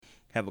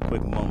have a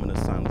quick moment of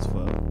silence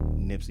for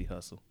Nipsey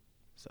Hussle.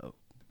 So.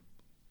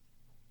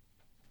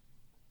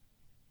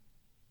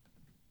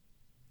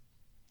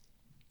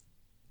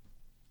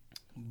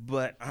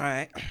 But all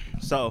right,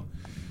 so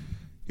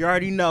you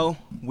already know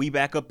we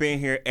back up in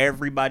here.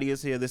 Everybody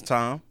is here this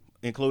time,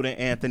 including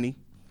Anthony.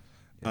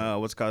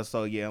 What's called?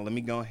 So yeah, let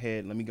me go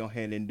ahead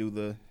and do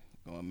the.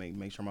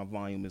 Make sure my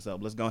volume is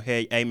up. Let's go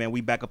ahead. Hey man,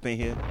 we back up in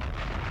here.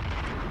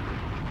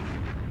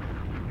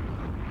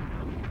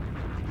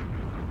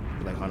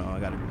 Like hold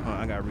on,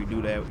 I gotta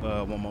redo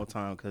that one more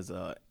time because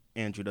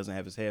Andrew doesn't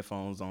have his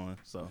headphones on.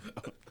 So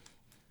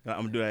I'm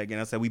gonna do that again.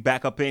 I said we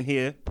back up in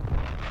here.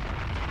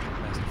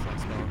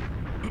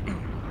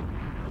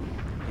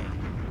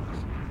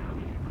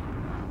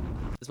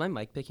 Is my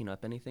mic picking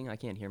up anything? I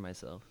can't hear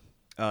myself.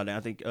 Then I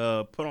think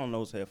put on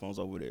those headphones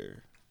over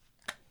there.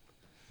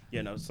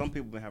 Yeah, no, some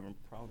people been having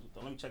problems with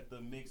that. Let me check the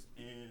mix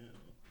and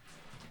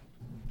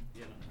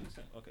yeah, no,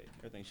 okay,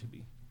 everything should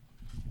be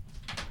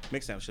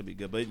mix sound should be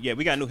good. But yeah,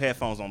 we got new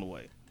headphones on the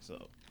way.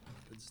 So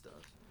Good stuff.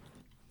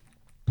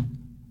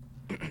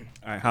 all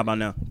right, how about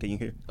now? Can you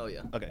hear? Oh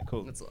yeah. Okay,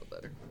 cool. That's a lot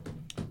better.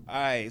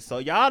 All right, so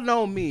y'all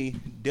know me,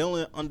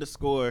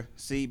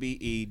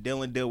 Dylan_CBE,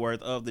 Dylan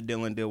Dilworth of the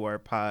Dylan Dilworth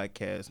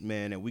podcast,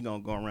 man, and we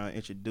gonna go around and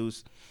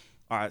introduce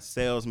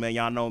ourselves, man.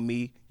 Y'all know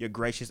me, your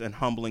gracious and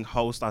humbling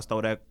host. I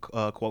stole that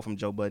quote from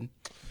Joe Budden.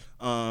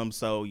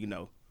 So you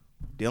know,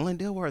 Dylan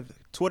Dilworth,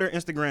 Twitter,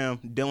 Instagram,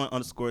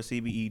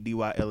 Dylan_CBE,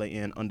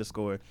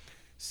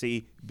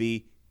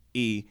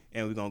 DYLAN_CBE,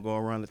 and we're gonna go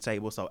around the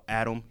table. So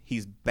Adam,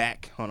 he's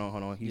back. Hold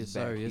on, he's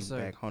back. He's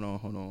back. Hold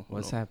on.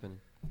 What's happening?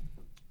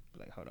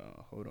 Like, hold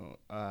on.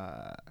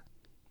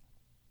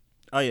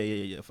 Oh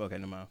yeah. Fuck,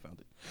 never mind. I found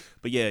it.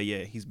 But yeah,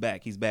 he's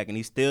back, and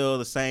he's still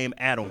the same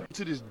Adam.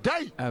 To this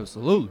day.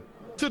 Absolutely.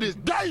 To this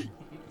day.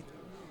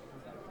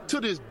 To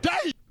this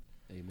day.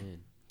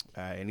 Amen.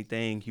 All right,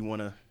 anything you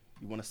wanna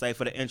say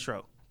for the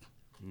intro?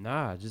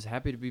 Nah, just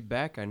happy to be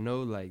back. I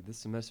know like this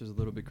semester's a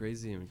little bit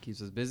crazy and it keeps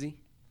us busy,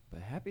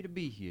 but happy to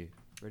be here,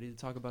 ready to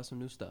talk about some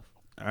new stuff.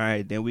 All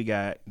right, then we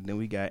got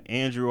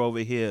Andrew over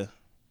here.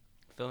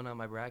 Filling out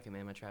my bracket,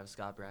 man. My Travis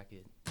Scott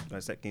bracket. Can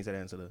you say that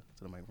into the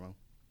microphone?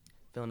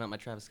 Filling out my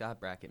Travis Scott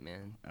bracket,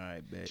 man. All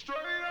right, bet.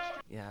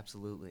 Yeah,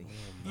 absolutely.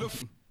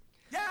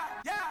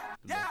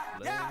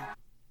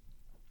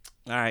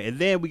 All right, and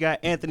then we got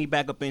Anthony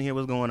back up in here.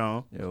 What's going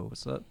on? Yo,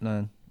 what's up?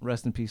 None.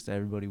 Rest in peace to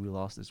everybody we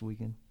lost this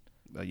weekend.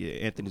 Yeah,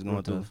 Anthony's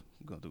going through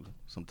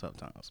some tough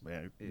times,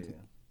 man. Yeah. Do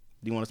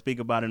you want to speak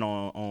about it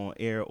on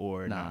air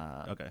or Nah.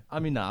 not? Okay. I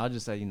mean, nah, I'll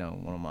just say,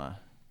 one of my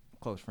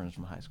close friends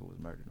from high school was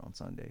murdered on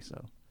Sunday,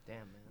 so. Damn,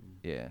 man.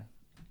 Yeah.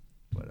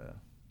 But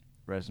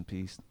rest in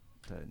peace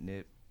to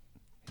Nip,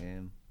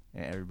 him,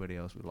 and everybody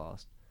else we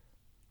lost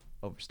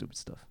over stupid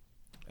stuff.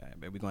 All right,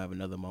 man, we're going to have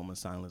another moment of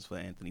silence for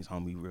Anthony's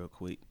homie real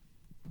quick.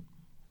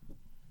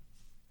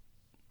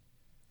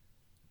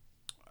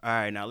 All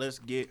right, now let's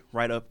get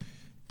right up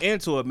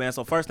into it, man.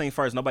 So first thing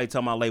first, nobody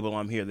tell my label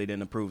I'm here. They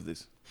didn't approve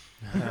this.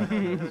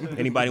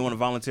 Anybody want to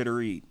volunteer to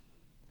read?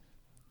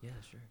 Yeah,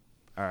 sure.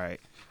 All right.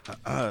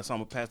 So I'm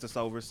going to pass this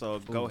over. So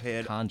go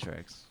ahead.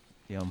 Contracts.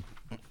 Yum.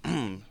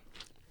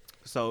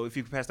 So if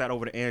you could pass that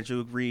over to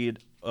Andrew, read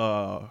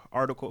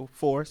Article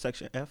 4,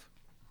 Section F.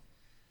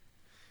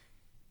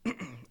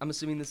 I'm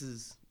assuming this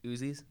is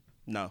Uzi's.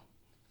 No,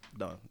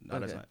 Okay.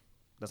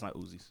 That's not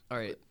Uzi's. All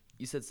right.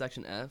 You said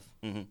Section F.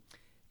 Mm-hmm.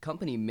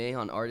 Company may,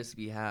 on artist's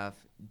behalf,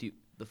 do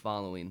the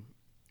following: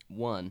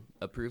 1.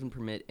 Approve and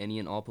permit any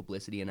and all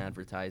publicity and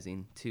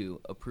advertising.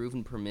 2. Approve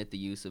and permit the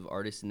use of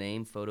artist's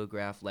name,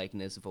 photograph,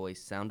 likeness,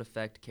 voice, sound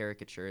effect,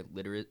 caricature,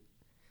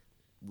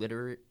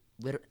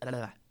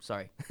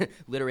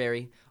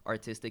 literary,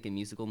 artistic, and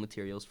musical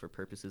materials for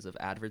purposes of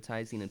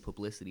advertising and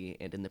publicity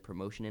and in the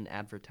promotion and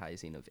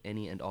advertising of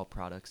any and all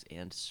products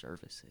and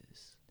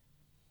services.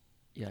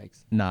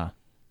 Yikes. Nah.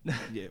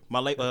 Yeah, my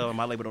label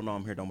don't know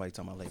I'm here. Nobody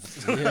tell my label.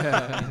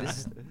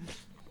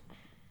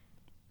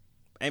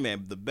 Hey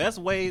man, the best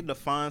way to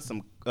find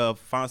some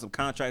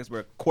contracts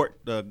were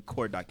court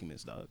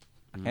documents, dog.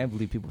 I can't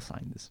believe people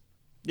signed this.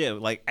 Yeah,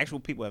 like actual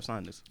people have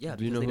signed this. Yeah,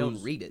 Do you because know they who's-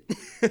 don't read it.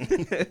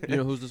 You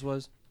know whose this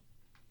was?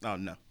 Oh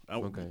no.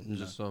 Okay, No.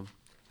 just Well,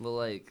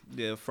 like,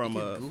 Yeah, from you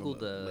a could Google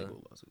from a the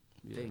label lawsuit.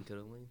 thing,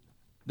 couldn't we?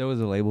 There was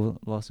a label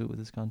lawsuit with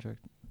this contract.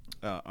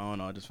 I don't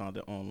know. I just found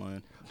it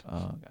online.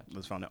 Gotcha.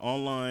 Just found it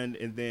online,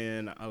 and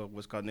then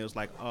what's called? It was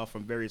like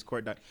from various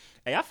court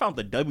Hey, I found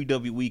the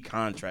WWE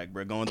contract,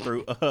 bro. Going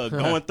through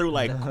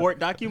like court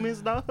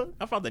documents, dog.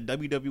 I found the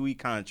WWE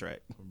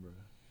contract.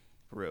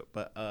 For real,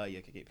 but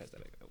yeah, can you pass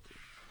that back over?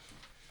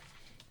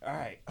 All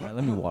right. All right,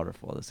 let me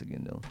waterfall this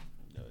again, though.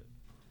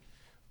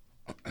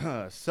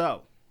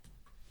 So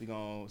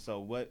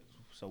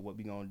what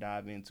we gonna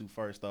dive into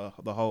first? The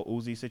whole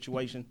Uzi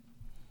situation.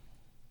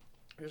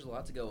 There's a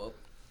lot to go.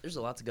 There's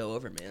a lot to go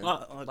over, man.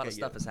 Okay, a lot of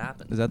stuff has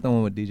happened. Is that the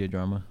one with DJ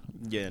Drama?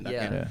 Yeah.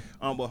 Yeah.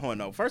 But hold on.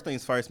 No. First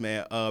things first,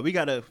 man. We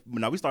start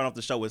off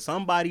the show with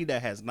somebody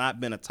that has not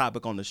been a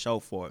topic on the show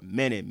for a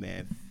minute,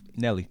 man.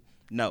 Nelly.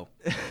 No.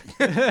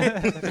 Nelly,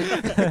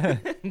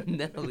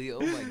 oh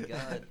my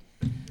God.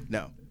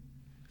 No.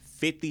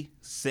 50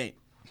 Cent.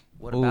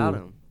 What about Ooh.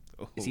 him?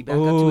 Is he back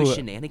up to his Ooh.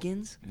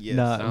 shenanigans? Yes.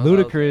 Nah, Sounds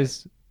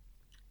Ludacris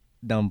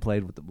done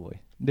played with the boy.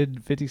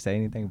 Did 50 say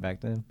anything back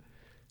then?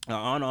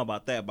 I don't know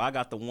about that, but I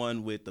got the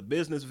one with the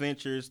business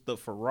ventures, the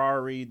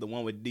Ferrari, the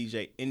one with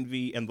DJ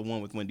Envy, and the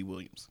one with Wendy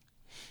Williams.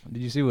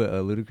 Did you see what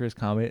Ludacris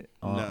comment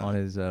on, No. on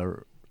his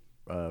rest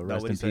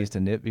what'd in he say? peace to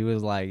Nip? He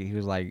was like,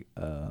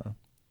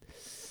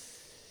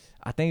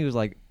 I think he was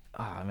like,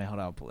 man, hold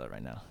on, I'll pull that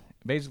right now.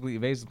 Basically,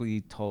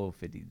 he told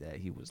 50 that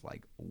he was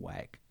like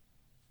whack,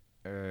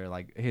 or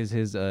like his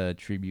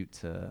tribute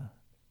to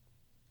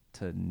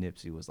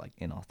Nipsey was like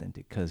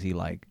inauthentic because he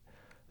like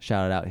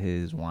shouted out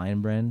his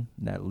wine brand,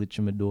 that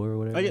Lichamador or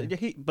whatever. Oh,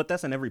 yeah, but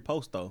that's in every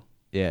post though.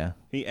 Yeah.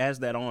 He adds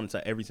that on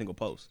to every single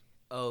post.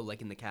 Oh,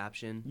 like in the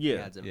caption? Yeah. He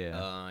adds a- Yeah.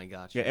 Oh, I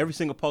got you. Yeah, every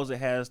single post it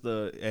has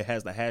the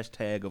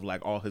hashtag of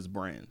like all his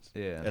brands.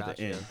 Yeah. At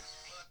Gotcha. the end.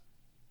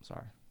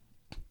 Sorry.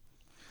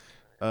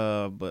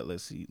 But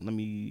let's see. Let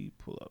me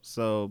pull up.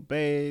 So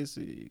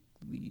basically,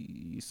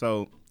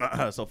 so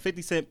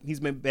 50 Cent, he's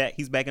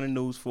back in the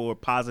news for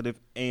positive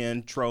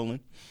and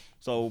trolling.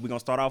 So we're gonna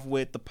start off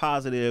with the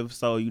positive.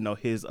 So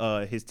his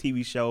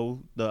TV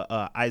show, the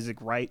Isaac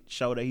Wright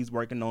show that he's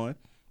working on,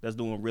 that's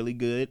doing really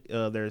good.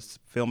 They're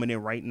filming it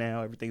right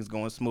now. Everything's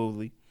going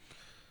smoothly.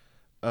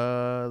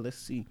 Let's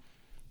see.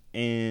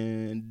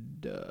 And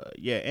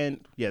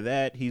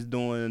that he's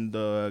doing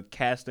the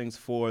castings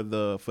for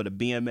the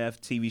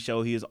BMF TV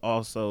show. He is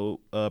also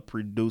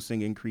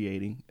producing and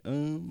creating.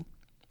 And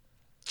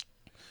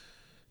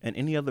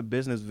any other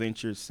business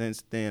ventures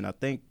since then? I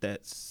think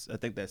that's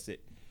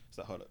it.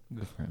 So hold up.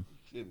 Good for him.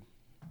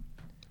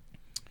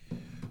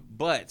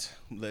 But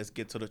let's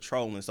get to the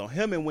trolling. So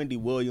him and Wendy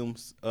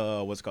Williams,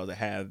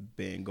 have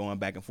been going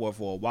back and forth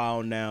for a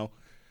while now.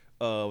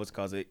 I'll have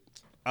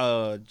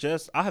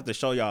to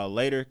show y'all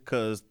later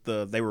because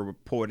they were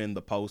reporting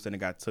the post and it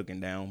got taken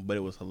down, but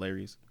it was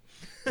hilarious.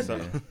 So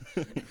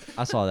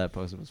I saw that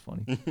post. It was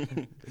funny.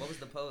 What was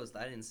the post?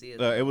 I didn't see it.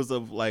 it was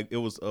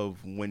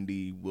of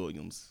Wendy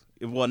Williams.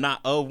 Well, not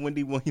of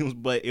Wendy Williams,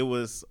 but it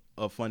was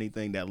a funny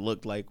thing that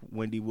looked like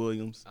Wendy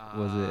Williams.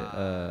 Was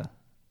it?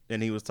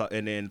 And he was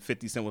and then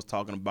 50 Cent was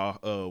talking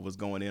about was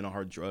going in on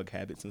her drug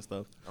habits and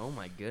stuff. Oh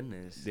my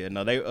goodness. Yeah,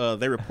 no,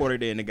 they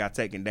reported it and it got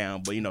taken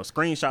down, but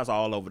screenshots are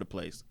all over the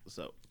place.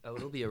 So Oh,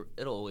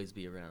 it'll always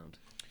be around.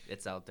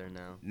 It's out there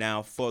now.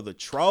 now for the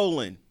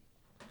trolling.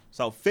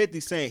 So 50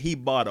 Cent, he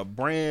bought a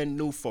brand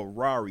new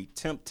Ferrari,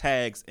 temp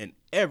tags and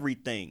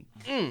everything.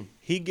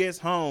 He gets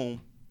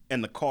home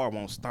and the car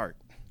won't start.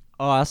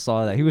 Oh, I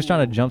saw that. He was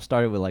trying to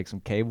jumpstart it with like some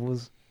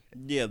cables.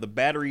 Yeah, the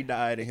battery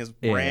died in his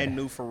Yeah. brand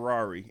new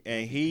Ferrari,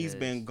 and he's Yes.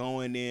 been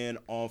going in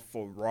on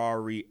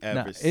Ferrari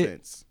ever Nah,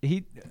 since.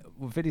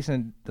 What 50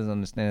 Cent doesn't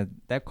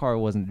understand, that car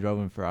wasn't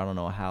driven for I don't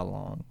know how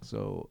long.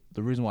 So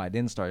the reason why I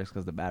didn't start is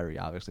because the battery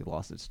obviously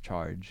lost its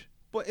charge.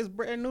 But it's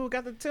brand new,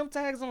 got the temp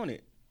tags on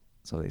it.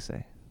 So they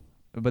say.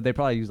 But they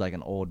probably used like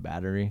an old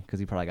battery because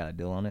he probably got a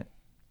deal on it,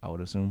 I would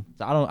assume.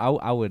 So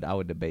I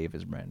would debate if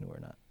it's brand new or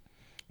not.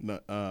 No,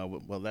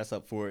 well, that's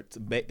up for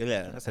debate.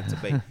 Yeah, that's a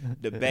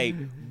debate.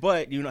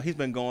 But he's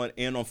been going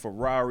in on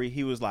Ferrari.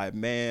 He was like,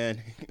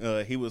 man,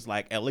 he was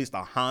like, at least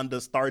a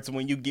Honda starts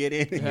when you get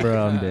in.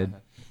 Bro, I'm dead.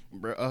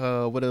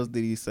 Bro, what else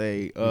did he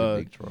say? He's a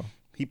big troll.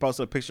 He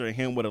posted a picture of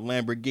him with a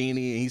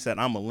Lamborghini, and he said,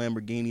 "I'm a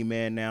Lamborghini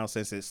man now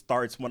since it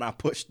starts when I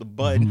push the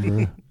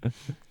button."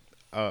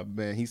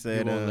 Man, he He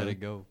said, won't let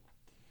it go.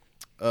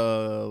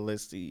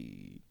 let's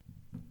see.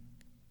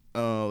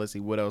 Let's see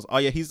what else. Oh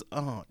yeah, he's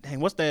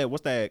dang, what's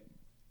that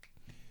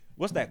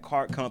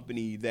car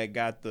company that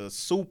got the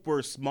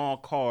super small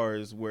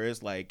cars where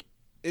it's like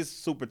it's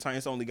super tiny,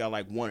 it's only got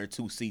like 1 or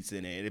 2 seats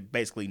in it. It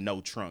basically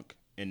no trunk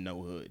and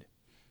no hood.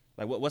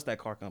 Like what's that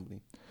car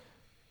company?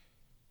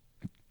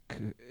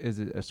 Is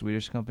it a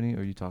Swedish company or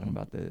are you talking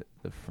about the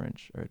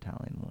French or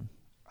Italian one?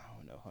 I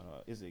don't know. Hold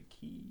on. Is it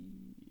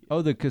Key?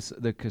 Oh, the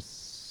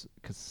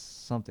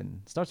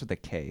something. Starts with a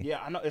K.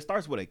 Yeah, I know. It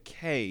starts with a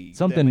K.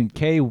 Something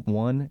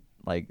K1,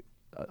 like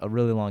a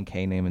really long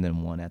K name and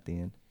then 1 at the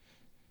end.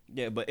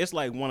 Yeah, but it's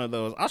like one of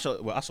those. I'll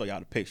show y'all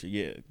the picture.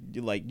 Yeah,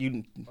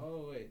 you.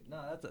 Oh wait,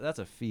 no, that's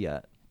a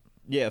Fiat.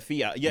 Yeah,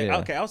 Fiat. Yeah, Yeah.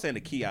 okay. I was saying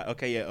the Kia.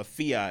 Okay, yeah, a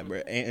Fiat, bro.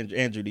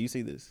 Andrew, do you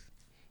see this?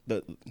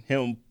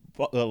 Him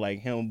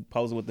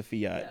posing with the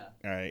Fiat.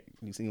 Yeah. All right,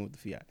 you see him with the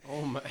Fiat.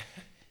 Oh my.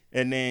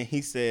 And then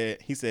he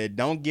said,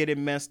 don't get it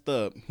messed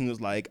up. He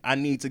was like, I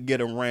need to get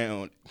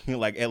around. He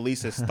like, at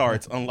least it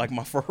starts, unlike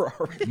my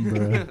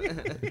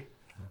Ferrari.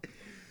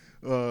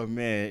 Oh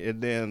man! And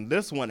then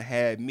this one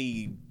had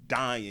me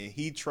dying.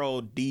 He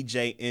trolled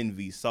DJ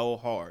Envy so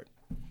hard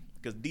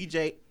because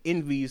DJ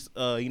Envy's,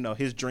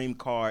 his dream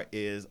car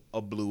is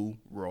a blue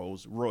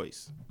Rolls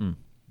Royce.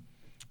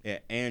 Yeah,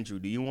 Andrew,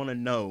 do you want to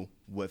know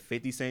what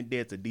 50 Cent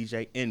did to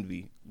DJ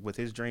Envy with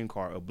his dream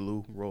car, a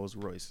blue Rolls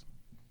Royce?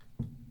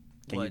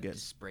 Can you guess?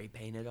 Just spray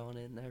painted on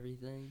it and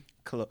everything?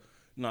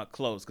 Not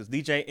close, because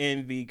DJ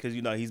Envy, because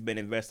he's been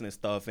investing in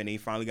stuff, and he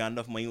finally got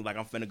enough money. Like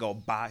I'm finna go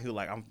buy.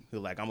 I'm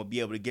gonna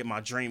be able to get my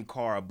dream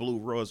car, a blue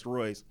Rolls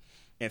Royce.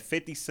 And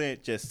 50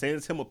 Cent just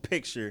sends him a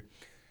picture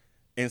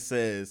and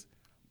says,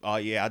 oh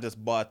yeah, I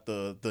just bought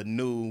the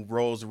new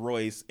Rolls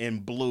Royce in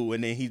blue,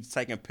 and then he's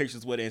taking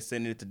pictures with it and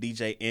sending it to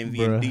DJ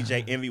Envy, and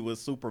DJ Envy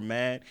was super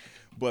mad.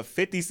 But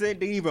 50 Cent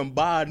didn't even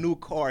buy a new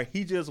car.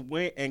 He just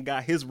went and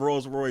got his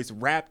Rolls Royce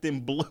wrapped in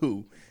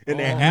blue. And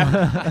then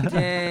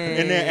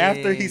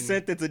after he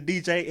sent it to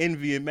DJ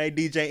Envy and made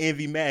DJ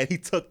Envy mad, he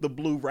took the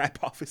blue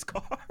wrap off his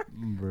car.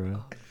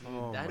 Bro.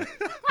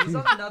 He's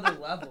on another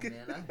level,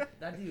 man.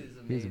 That dude is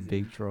amazing. He's a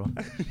big troll.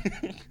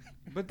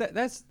 But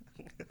that's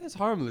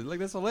harmless. Like,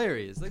 that's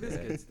hilarious. Like, that's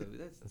good stuff.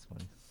 That's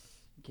funny.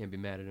 You can't be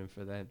mad at him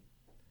for that.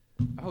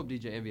 I hope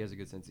DJ Envy has a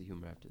good sense of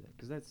humor after that,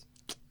 because that's,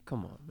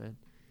 come on, man.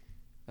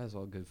 That's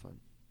all good fun.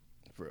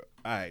 For real.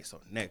 All right,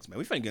 so next, man,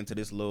 we finna get into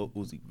this Lil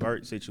Uzi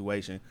Vert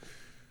situation.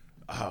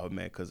 Oh,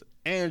 man, because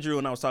Andrew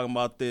and I was talking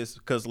about this,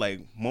 because,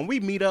 like, when we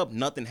meet up,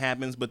 nothing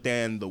happens, but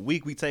then the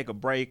week we take a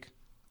break,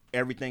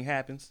 everything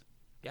happens.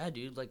 Yeah,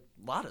 dude, like,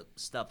 a lot of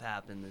stuff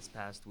happened this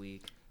past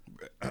week.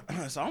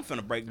 So I'm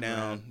finna break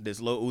down this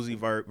Lil Uzi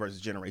Vert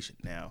versus Generation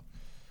Now.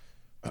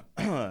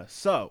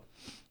 So,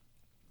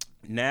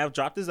 Nav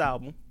dropped his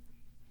album,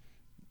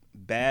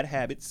 Bad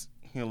Habits.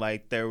 You know,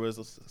 like, there was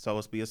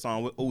supposed to be a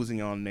song with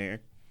Uzi on there.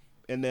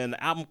 And then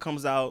the album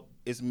comes out,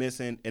 it's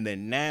missing. And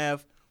then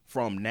Nav,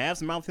 from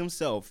Nav's mouth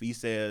himself, he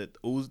said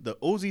the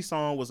Uzi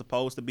song was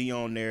supposed to be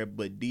on there,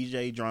 but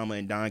DJ Drama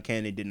and Don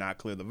Cannon did not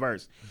clear the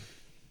verse.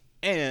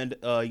 And,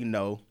 you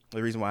know,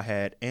 the reason why I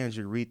had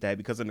Andrew read that,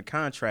 because in the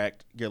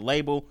contract, your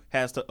label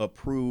has to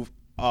approve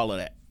all of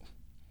that.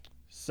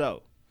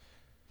 So,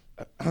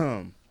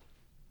 and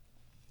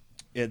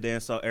then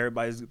so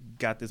everybody's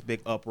got this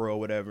big uproar or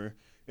whatever.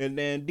 And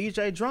then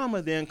DJ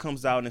Drama then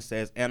comes out and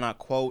says, and I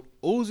quote,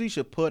 Uzi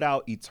should put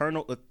out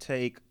Eternal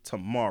Take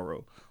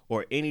tomorrow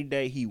or any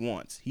day he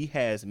wants. He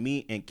has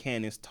me and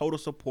Cannon's total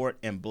support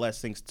and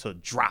blessings to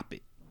drop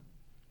it.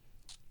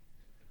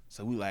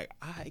 So we like,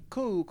 all right,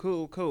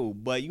 cool.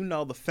 But you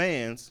know, the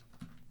fans,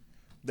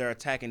 they're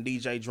attacking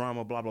DJ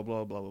Drama, blah, blah,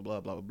 blah, blah, blah, blah,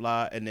 blah,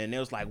 blah. And then it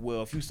was like,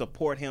 well, if you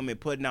support him in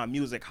putting out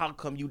music, how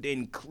come you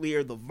didn't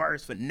clear the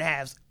verse for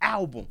Nav's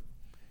album?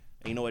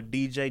 And you know what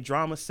DJ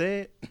Drama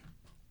said?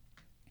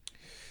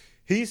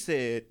 He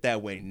said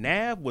that when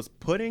Nav was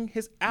putting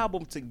his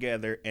album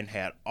together and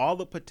had all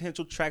the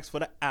potential tracks for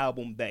the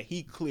album, that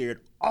he cleared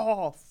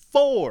all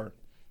 4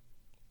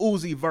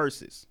 Uzi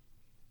verses.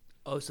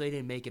 Oh, so they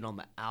didn't make it on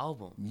the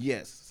album.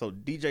 Yes. So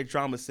DJ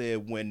Drama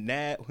said when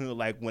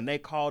they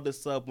called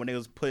us up when they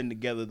was putting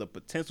together the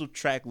potential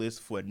track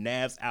list for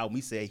Nav's album,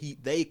 he said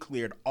they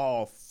cleared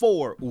all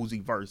 4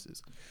 Uzi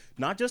verses.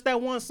 Not just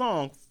that one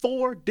song,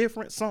 4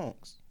 different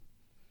songs.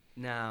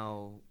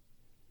 Now,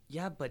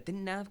 yeah, but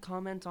didn't Nav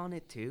comment on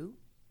it too?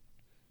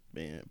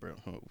 Man, bro,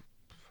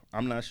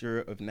 I'm not sure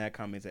if Nav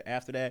commented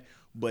after that,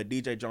 but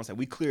DJ Drama said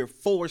we cleared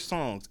 4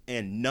 songs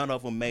and none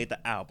of them made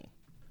the album.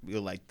 We were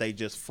like, they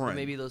just front. Or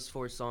maybe those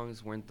 4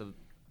 songs weren't the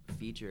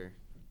feature,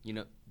 you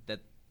know,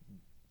 that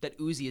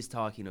Uzi is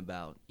talking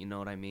about. You know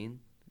what I mean?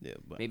 Yeah,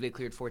 but maybe they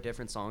cleared 4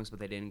 different songs, but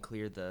they didn't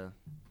clear the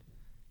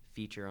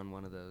feature on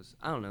one of those.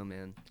 I don't know,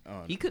 man.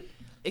 It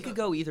could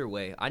go either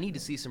way. I need to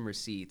see some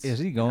receipts. Is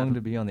he going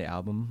to be on the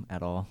album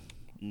at all?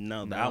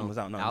 No, the album's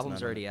out. No, the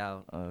album's already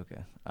out. Oh,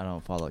 okay. I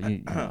don't follow.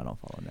 You know I don't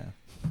follow Nav.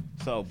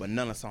 So, but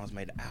none of the songs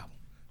made the album.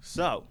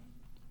 So,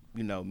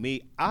 you know,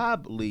 I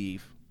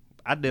believe,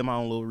 I did my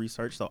own little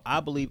research. So I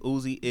believe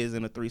Uzi is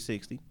in a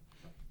 360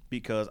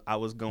 because I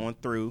was going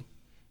through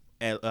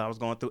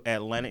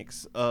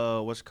Atlantic's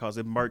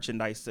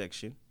merchandise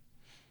section,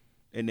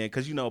 and then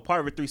because you know part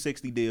of a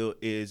 360 deal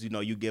is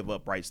you give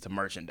up rights to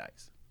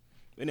merchandise,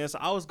 and then so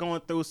I was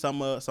going through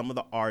some of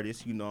the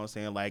artists, you know what I'm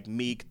saying, like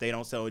Meek. They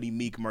don't sell any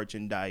Meek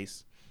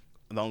merchandise.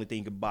 The only thing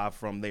you can buy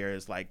from there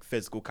is like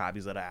physical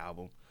copies of the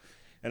album.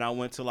 And I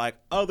went to like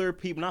other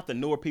people, not the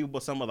newer people,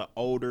 but some of the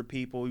older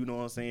people, you know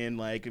what I'm saying?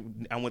 Like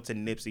I went to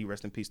Nipsey,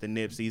 rest in peace to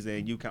Nipsey's,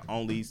 and you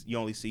only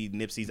see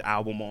Nipsey's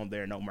album on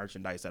there, no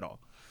merchandise at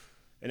all.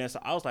 And then so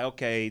I was like,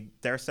 okay,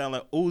 they're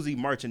selling Uzi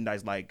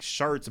merchandise, like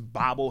shirts,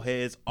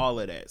 bobbleheads, all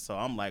of that. So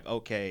I'm like,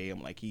 okay,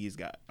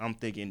 I'm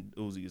thinking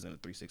Uzi is in a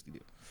 360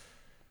 deal.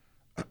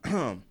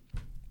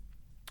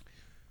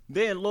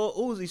 Then Lil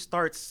Uzi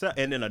starts,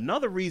 and then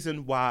another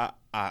reason why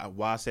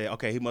I said,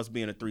 okay, he must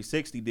be in a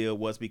 360 deal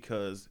was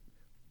because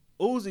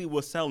Uzi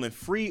was selling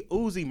free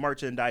Uzi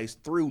merchandise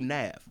through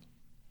Nav.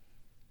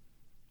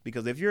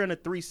 Because if you're in a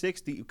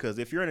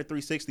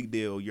 360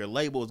 deal, your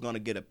label is going to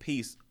get a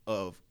piece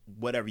of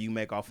whatever you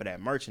make off of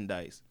that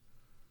merchandise.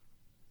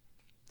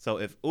 So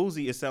if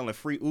Uzi is selling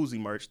free Uzi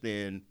merch,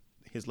 then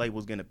his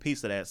label's getting a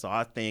piece of that. So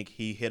I think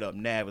he hit up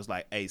Nav, was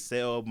like, hey,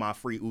 sell my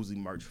free Uzi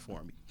merch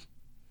for me.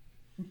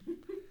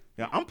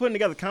 Yeah, I'm putting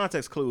together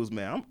context clues,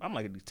 man. I'm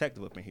like a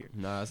detective up in here.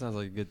 Nah, that sounds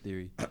like a good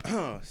theory.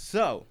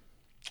 So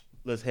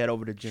let's head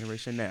over to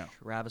Generation Now.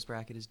 Travis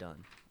bracket is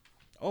done.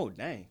 Oh,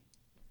 dang.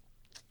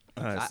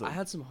 I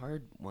had some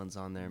hard ones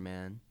on there,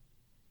 man.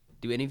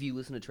 Do any of you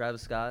listen to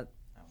Travis Scott?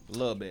 A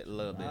little bit. I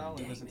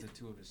only listened to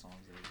 2 of his songs.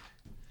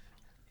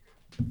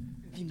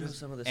 If you know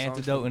some of the songs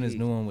Antidote from and his Peak.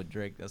 new one with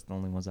Drake. That's the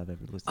only ones I've ever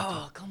listened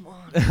Oh, come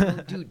on,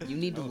 bro. Dude, you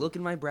need to look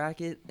in my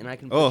bracket, and I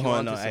can put Oh, you hold on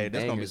on, to no, some hey,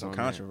 there's gonna be bangers some on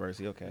there.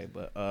 controversy. Okay,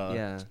 but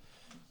Yeah.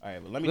 all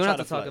right, but let me We don't try have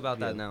to talk fly- about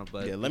that yeah, now,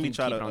 but yeah, we let me can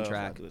try keep to it on fly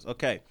track. through this.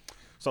 Okay,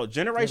 so Take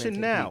Generation a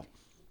Now,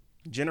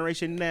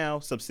 Generation Now,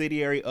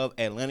 subsidiary of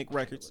Atlantic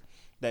Records,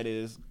 that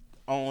is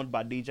owned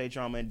by DJ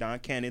Drama and Don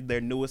Cannon.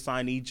 Their new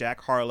assignee,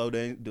 Jack Harlow.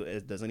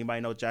 Does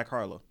anybody know Jack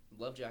Harlow?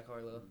 Love Jack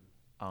Harlow. to.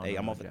 Hey,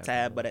 I'm off the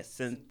tab, but that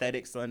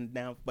synthetic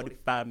sundown,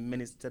 45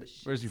 minutes to the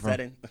Where's he from?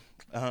 setting.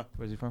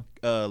 Where's he from?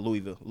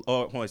 Louisville.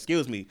 Or, oh,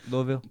 excuse me.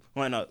 Louisville.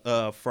 Why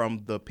not?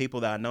 From the people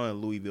that I know in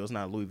Louisville, it's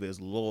not Louisville, it's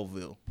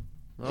Louisville.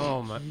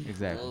 Oh my.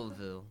 Exactly.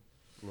 Louisville.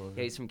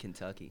 Yeah, he's from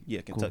Kentucky.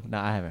 Yeah, Cool. Kentucky. No,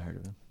 I haven't heard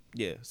of him.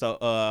 Yeah. So,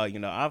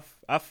 I've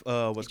He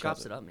what's chops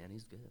called it up, man.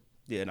 He's good.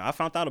 Yeah, no, I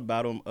found out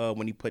about him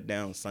when he put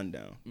down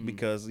Sundown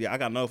because I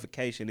got a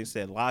notification. It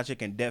said Logic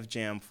and Def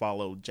Jam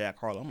followed Jack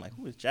Harlow. I'm like,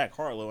 who is Jack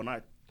Harlow? And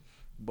I,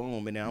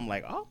 boom, and then I'm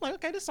like,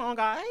 okay, this song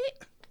alright.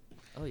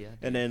 Oh yeah.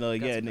 And then Got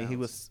and some then he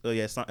bounce.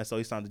 was so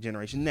he signed the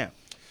Generation Now.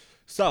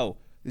 So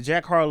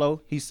Jack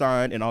Harlow, he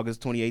signed in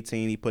August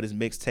 2018. He put his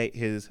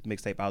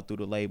mixtape out through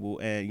the label,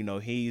 and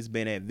he's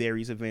been at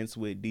various events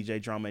with DJ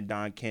Drama and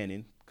Don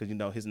Cannon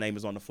because his name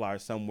is on the flyer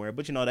somewhere.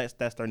 But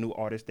that's their new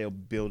artist. They're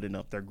building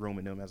up, they're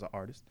grooming them as an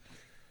artist.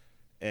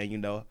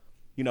 And August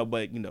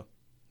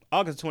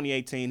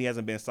 2018, he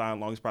hasn't been signed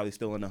long. He's probably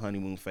still in the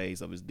honeymoon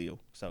phase of his deal.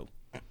 So,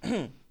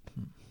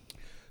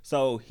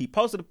 so he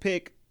posted a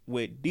pic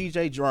with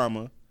DJ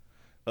Drama.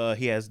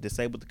 He has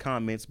disabled the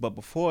comments, but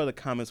before the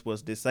comments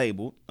was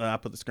disabled, I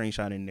put the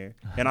screenshot in there,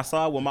 and I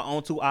saw it with my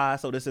own two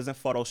eyes. So this isn't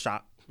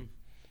Photoshop.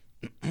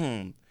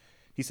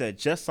 He said,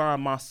 "Just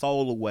sign my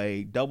soul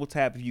away. Double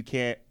tap if you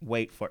can't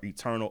wait for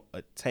eternal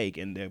take."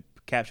 And the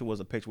caption was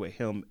a picture with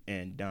him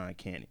and Don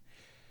Cannon.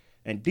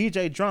 And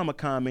DJ Drama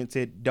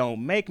commented,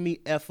 "Don't make me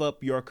F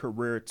up your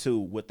career too,"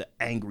 with the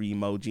angry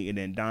emoji. And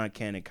then Don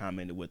Cannon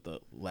commented with the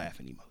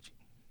laughing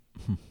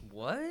emoji.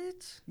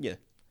 What? Yeah.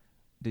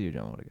 Dude,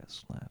 don't want to get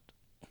slapped.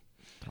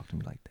 Talk to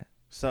me like that.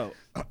 So,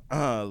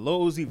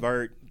 Lil Uzi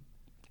Vert,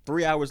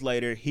 3 hours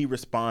later, he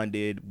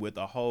responded with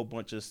a whole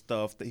bunch of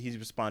stuff. That he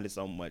responded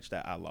so much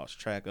that I lost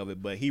track of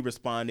it. But he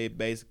responded,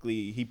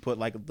 basically, he put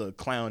like the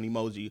clown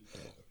emoji,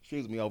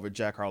 over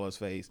Jack Harlow's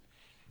face.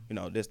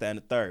 This, that, and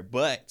the third.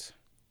 But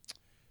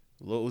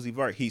Lil Uzi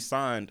Vert, he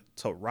signed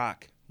to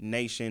Rock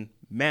Nation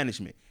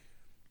Management.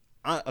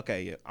 I'm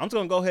just going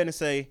to go ahead and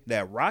say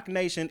that Rock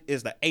Nation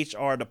is the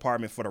HR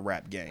department for the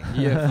rap game.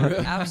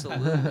 Yeah.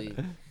 Absolutely.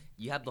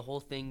 You have the whole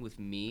thing with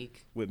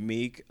Meek. With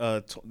Meek,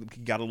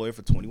 he got a lawyer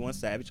for 21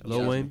 Savage.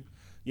 Lil Wayne.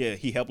 Yeah,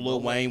 he helped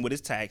Lil Wayne with his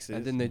taxes.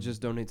 And then they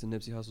just donate to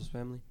Nipsey Hussle's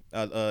family.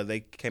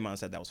 They came out and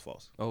said that was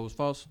false. Oh, it was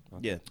false.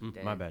 Yeah.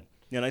 My bad.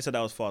 Yeah, they said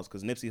that was false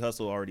because Nipsey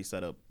Hussle already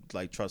set up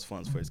like trust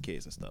funds for his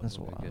kids and stuff. That's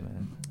wild, good.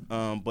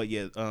 man. But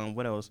yeah,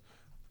 what else?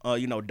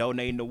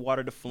 Donating the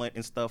water to Flint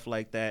and stuff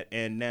like that.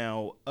 And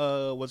now,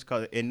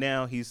 And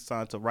now he's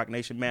signed to Rock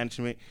Nation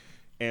Management.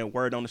 And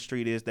word on the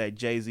street is that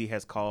Jay-Z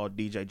has called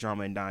DJ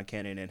Drama and Don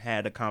Cannon and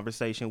had a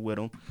conversation with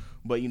him.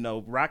 But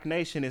Rock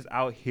Nation is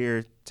out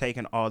here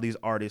taking all these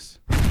artists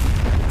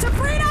To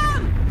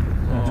freedom!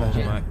 Oh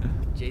my.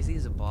 Jay-Z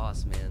is a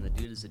boss, man. The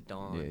dude is a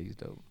don. Yeah, he's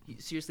dope. He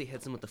seriously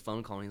hits him with the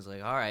phone call and he's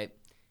like, all right.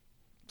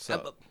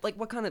 So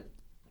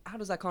How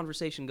does that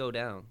conversation go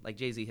down? Like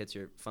Jay-Z hits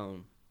your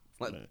phone.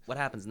 What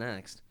happens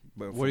next?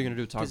 What are you gonna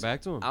do? Talk 'Cause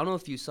back to him? I don't know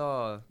if you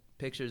saw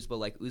pictures, but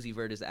like Uzi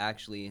Vert is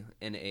actually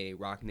in a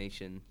Rock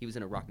Nation. He was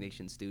in a Rock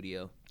Nation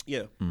studio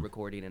yeah,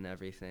 recording and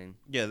everything.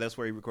 yeah, that's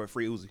where he recorded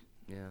Free Uzi.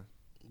 Yeah.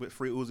 With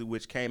Free Uzi,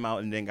 which came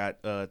out and then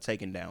got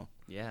taken down.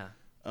 Yeah.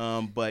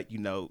 But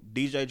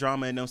DJ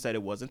Drama and them said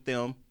it wasn't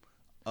them.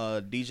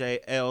 DJ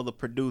L, the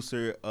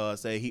producer,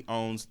 said he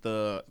owns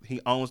the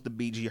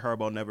BG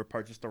Herbo, never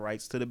purchased the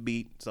rights to the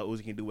beat, so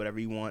Uzi can do whatever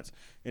he wants.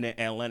 And then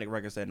Atlantic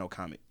Records said no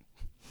comment.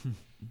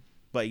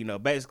 But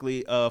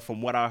basically,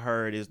 from what I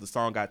heard, is the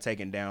song got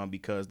taken down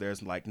because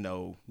there's like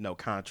no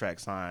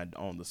contract signed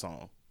on the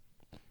song.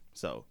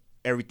 So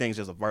everything's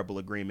just a verbal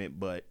agreement,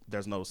 but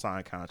there's no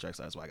signed contract,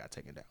 so that's why it got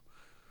taken down.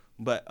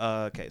 But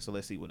okay, so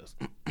let's see what else.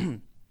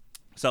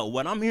 So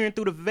what I'm hearing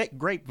through the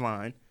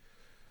grapevine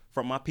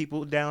from my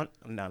people down,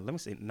 let me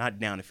say not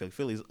down in Philly.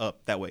 Philly's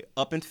up that way.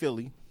 Up in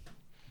Philly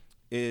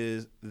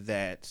is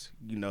that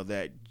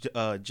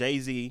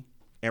Jay-Z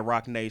and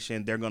Rock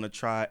Nation, they're gonna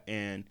try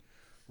and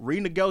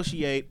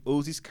renegotiate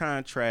Uzi's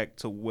contract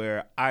to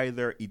where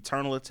either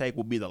Eternal Take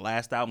will be the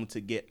last album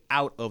to get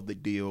out of the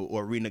deal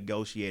or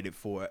renegotiate it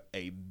for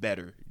a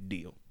better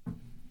deal.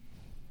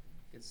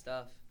 Good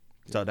stuff.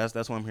 So that's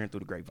what I'm hearing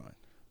through the grapevine.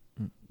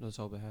 Let's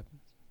hope it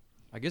happens.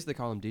 I guess they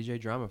call him DJ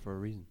Drama for a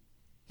reason.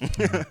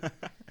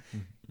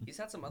 He's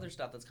had some other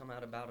stuff that's come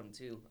out about him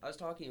too. I was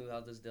talking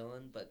about this,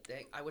 Dylan, but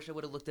dang, I wish I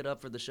would have looked it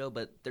up for the show.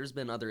 But there's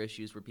been other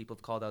issues where people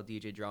have called out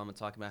DJ Drama,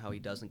 talking about how he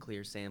doesn't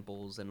clear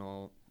samples and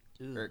all,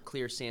 or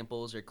clear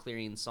samples or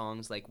clearing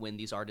songs like when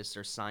these artists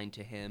are signed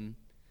to him.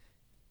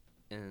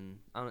 And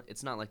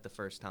it's not like the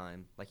first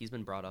time. Like he's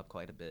been brought up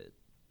quite a bit.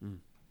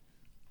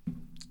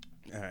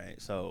 All right,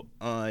 so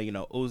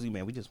Uzi,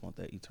 man, we just want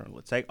that eternal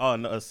attack. Oh,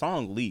 no, a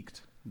song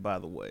leaked, by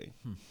the way.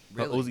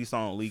 Really? A Uzi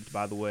song leaked,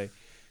 by the way.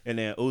 And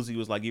then Uzi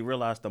was like, you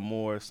realize the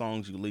more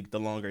songs you leak, the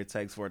longer it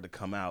takes for it to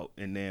come out.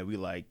 And then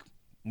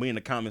we in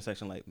the comment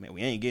section like, man,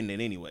 we ain't getting it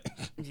anyway.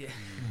 Yeah.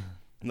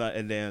 No,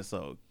 and then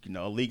so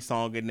a leak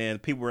song, and then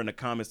people were in the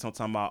comments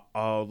talking about,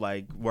 oh,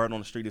 like word on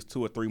the street is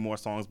 2 or 3 more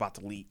songs about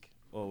to leak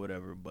or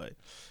whatever. But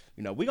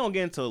we gonna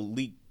get into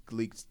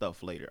leaked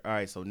stuff later. All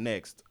right, so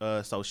next,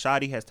 so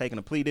Shotty has taken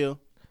a plea deal.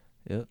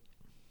 Yep.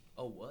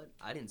 Oh, what?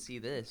 I didn't see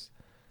this.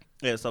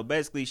 Yeah, so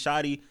basically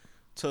Shotty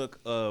took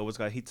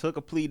he took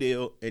a plea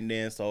deal, and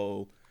then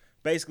so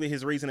basically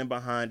his reasoning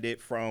behind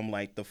it from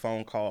like the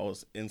phone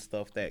calls and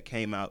stuff that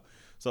came out.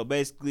 So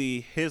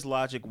basically his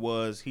logic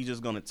was he's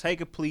just gonna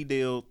take a plea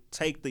deal,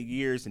 take the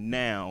years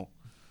now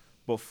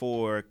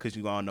before, because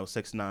you all know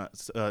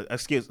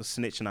 6ix9ine,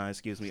 Snitch 9,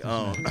 excuse me,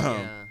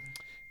 Yeah.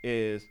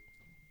 is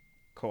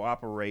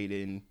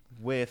cooperating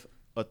with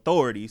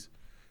authorities.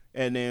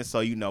 And then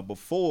so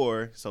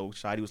before, so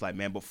Shotty was like,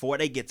 man, before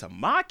they get to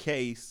my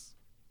case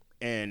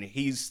and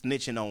he's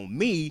snitching on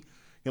me,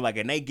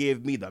 and they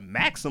give me the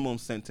maximum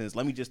sentence,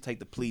 let me just take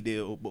the plea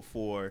deal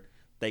before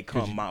they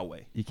come my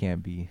way. You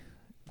can't be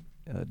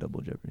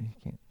double jeopardy.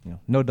 You can't,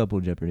 no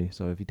double jeopardy.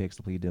 So if he takes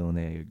the plea deal and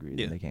they agree,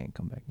 Yeah. then they can't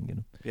come back and get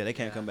him. Yeah, they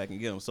can't come back and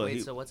get him. So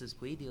Wait, so what's his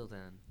plea deal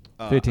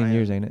then? 15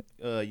 years, ain't it?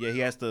 Yeah, he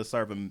has to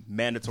serve a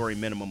mandatory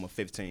minimum of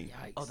 15.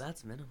 Oh,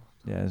 that's minimum.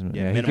 Yeah, he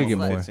minimum could get of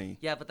more. 15.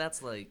 Yeah, but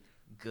that's like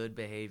good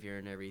behavior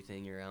and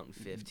everything. You're out in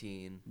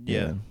 15.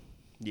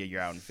 Yeah,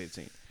 you're out in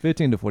 15.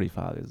 15 to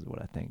 45 is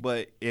what I think.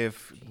 But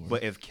if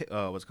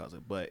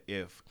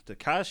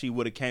Tekashi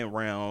would have came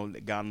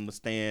around, got on the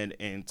stand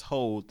and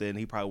told, then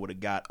he probably would have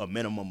got a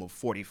minimum of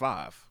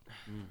 45.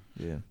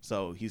 Yeah.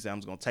 So he said, I'm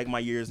just gonna take my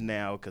years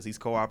now because he's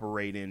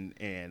cooperating,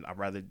 and I'd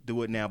rather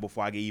do it now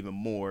before I get even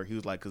more. He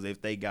was like, because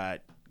if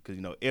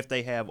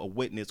they have a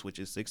witness, which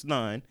is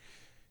 6ix9ine,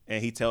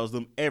 and he tells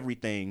them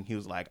everything, he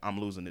was like, I'm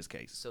losing this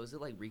case. So is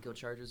it like RICO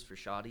charges for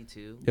Shotty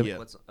too? Yep. Yeah.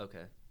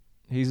 Okay.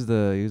 He's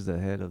the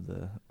head of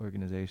the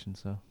organization,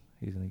 so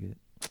he's gonna get it.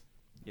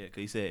 Yeah,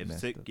 because he said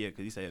Messed up. if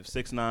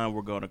 6ix9ine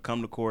were going to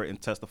come to court and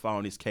testify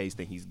on this case,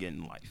 then he's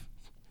getting life.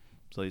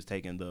 So he's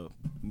taking the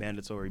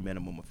mandatory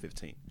minimum of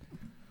 15.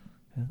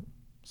 Yeah.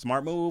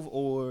 Smart move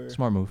or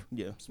Smart move.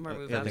 Yeah, Smart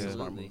move, Yeah, I think it's a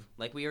absolutely. smart move.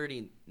 Like we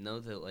already know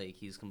that like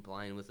he's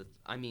complying with it.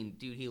 I mean,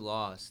 dude, he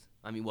lost.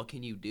 I mean, what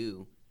can you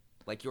do?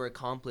 Like your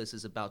accomplice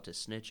is about to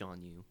snitch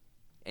on you,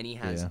 and he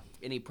has,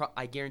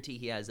 I guarantee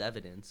he has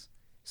evidence.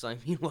 So I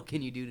mean, what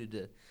can you do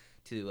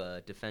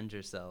to defend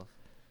yourself?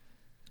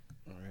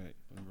 All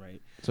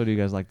right. So do you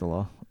guys like the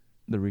law,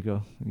 the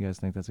RICO? You guys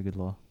think that's a good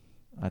law?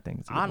 I think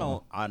it's. A good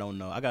law. I don't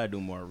know. I gotta do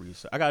more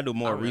research. I gotta do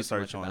more I don't know too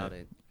research much on about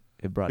it.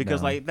 It brought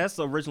Because down, that's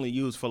originally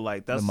used for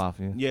that's the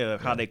mafia. Yeah,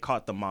 how they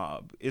caught the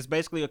mob. It's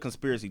basically a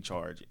conspiracy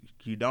charge.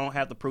 You don't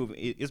have to prove it.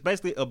 It's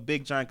basically a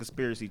big giant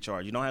conspiracy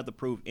charge. You don't have to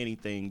prove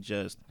anything.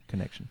 Just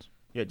connections.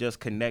 Yeah, just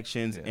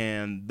connections, Yeah.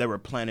 and they were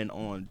planning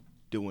on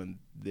doing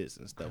this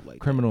and stuff like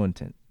Criminal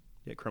intent.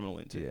 that. Yeah, criminal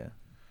intent. Yeah.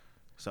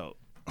 So,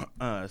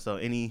 so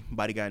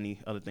anybody got any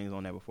other things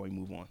on that before we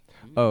move on?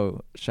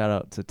 Oh, shout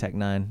out to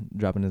Tech9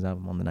 dropping his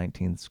album on the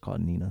 19th. It's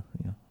called Nina.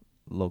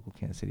 Local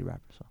Kansas City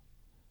rapper. So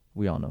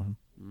we all know him.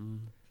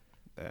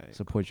 All right.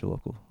 Support your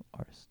local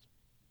artists.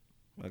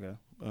 Okay.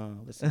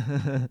 Let's see.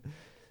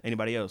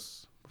 Anybody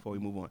else before we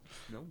move on?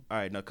 No. All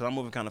right, no, because I'm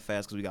moving kind of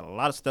fast because we got a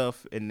lot of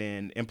stuff,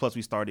 and plus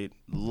we started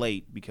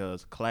late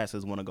because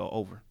classes want to go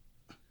over.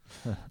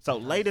 So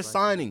latest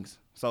signings.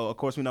 So of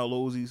course we know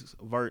Lil Uzi's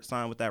Vert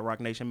signed with that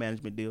Rock Nation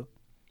management deal.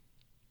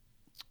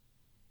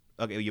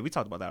 Okay, yeah, we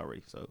talked about that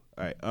already. So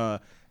all right,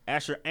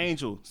 Asher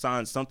Angel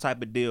signed some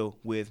type of deal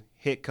with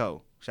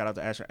Hitco. Shout out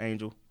to Asher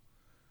Angel.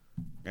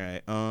 All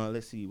right,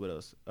 let's see what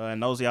else.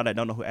 And those of y'all that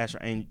don't know who Asher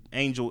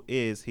Angel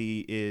is,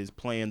 he is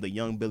playing the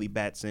young Billy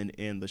Batson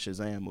in the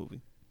Shazam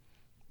movie.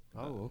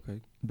 Oh, okay.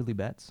 Billy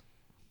Bats.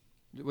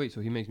 Wait,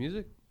 so he makes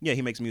music? Yeah,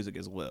 he makes music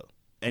as well,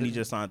 and he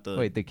just signed the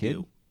Wait, the kid?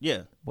 deal.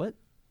 Yeah, What?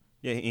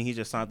 yeah, and he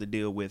just signed the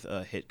deal with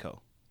Hitco,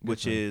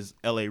 which for him. is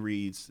L.A.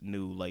 Reid's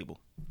new label.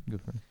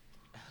 Good for him.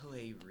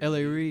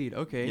 L.A. Reid.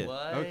 Okay. Yeah.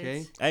 What?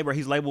 Okay. Hey, bro,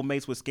 he's label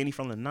mates with Skinny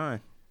from the Nine.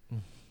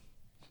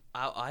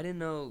 I didn't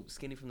know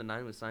Skinny from the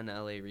 9 was signed to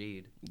L.A.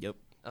 Reid. Yep.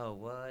 Oh,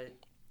 what?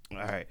 All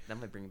right, That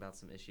might bring about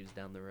some issues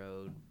down the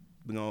road.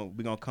 we're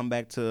gonna come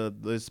back to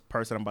this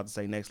person I'm about to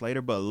say next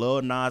later, but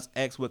Lil Nas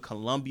X with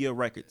Columbia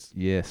Records.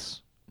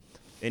 Yes.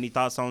 Any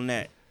thoughts on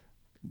that?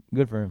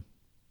 Good for him.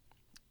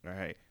 All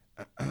right.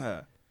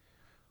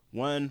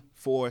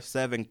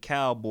 147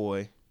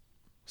 Cowboy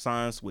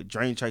signs with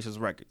Dream Chasers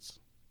Records.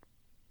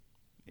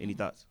 Any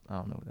thoughts? I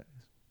don't know what that is.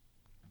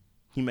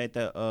 He made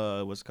that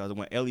what's it called,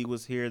 when Ellie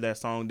was here, that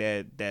song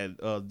that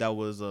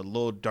was a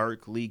Lil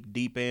Durk leak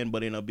deep in,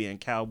 but ended up being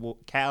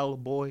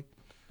Cowboy.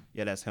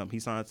 Yeah, that's him. He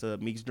signed to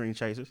Meek's Dream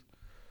Chasers.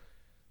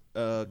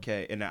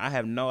 Okay, and I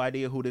have no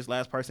idea who this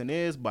last person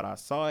is, but I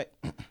saw it.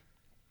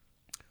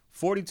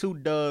 42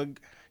 Doug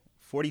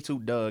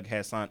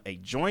has signed a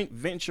joint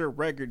venture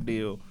record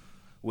deal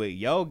with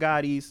Yo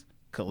Gotti's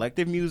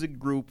Collective Music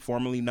Group,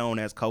 formerly known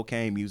as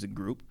Cocaine Music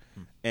Group,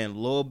 and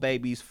Lil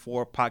Baby's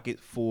Four Pocket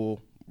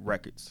Full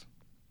Records.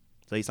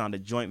 So he signed a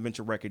joint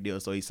venture record deal.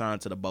 So he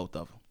signed to the both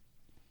of them.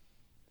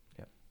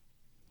 Yep.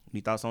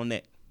 Any thoughts on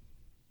that?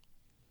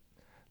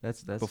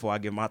 That's Before I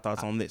give my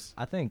thoughts on this.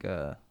 I think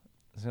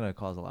it's gonna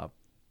cause a lot of,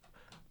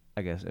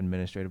 I guess,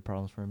 administrative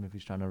problems for him if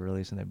he's trying to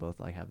release and they both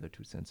like have their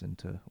 2 cents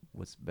into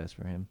what's best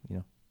for him. You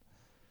know.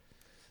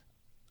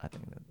 I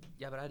think that.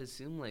 Yeah, but I'd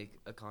assume like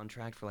a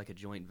contract for like a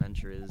joint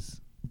venture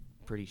is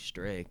pretty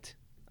strict.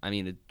 I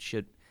mean, it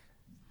should.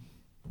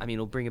 I mean,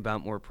 it'll bring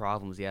about more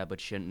problems, yeah,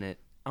 but shouldn't it?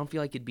 I don't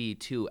feel like it'd be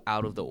too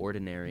out of the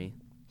ordinary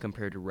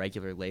compared to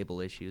regular label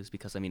issues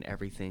because I mean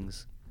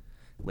everything's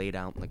laid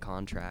out in the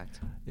contract.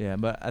 Yeah,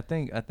 but I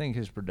think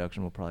his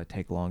production will probably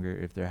take longer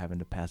if they're having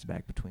to pass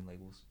back between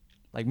labels.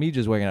 Like me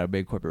just working at a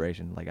big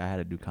corporation, like I had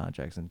to do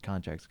contracts, and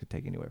contracts could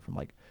take anywhere from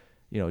like,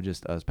 you know,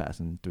 just us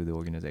passing through the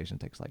organization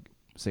takes like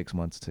 6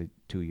 months to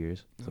 2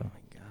 years. So. Oh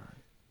my god.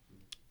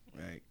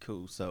 All right,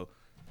 cool. So,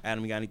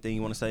 Adam, you got anything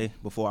you want to say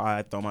before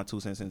I throw my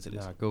 2 cents into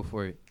this? Nah, go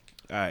for it.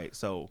 All right,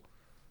 so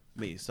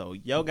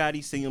Yo Gotti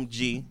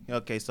CMG.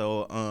 Okay,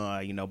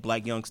 so you know,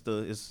 Black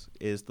Youngster is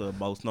the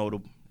most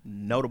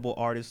notable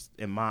artist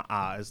in my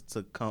eyes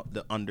to come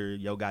under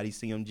Yo Gotti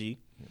CMG.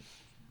 Yeah.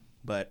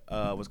 But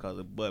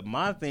but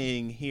my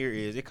thing here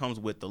is it comes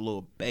with the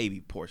Lil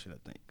Baby portion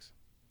of things.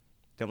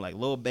 I'm like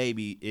Lil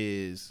Baby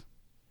is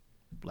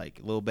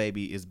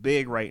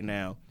big right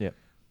now. Yep.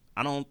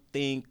 I don't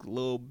think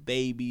Lil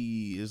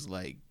Baby is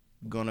like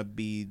gonna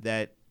be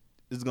that.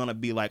 Is gonna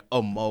be like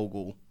a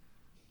mogul,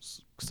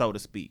 so to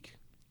speak.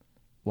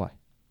 Why?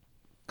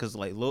 Because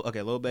like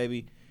Lil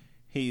Baby,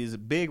 he's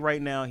big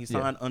right now. He's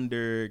signed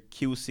under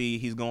QC.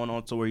 He's going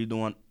on tour. He's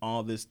doing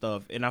all this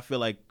stuff, and I feel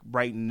like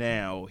right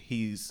now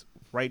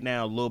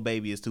Lil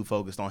Baby is too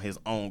focused on his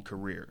own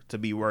career to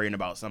be worrying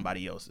about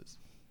somebody else's.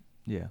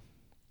 Yeah.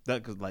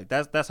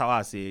 That's how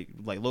I see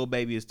it. Like Lil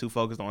Baby is too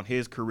focused on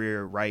his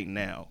career right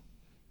now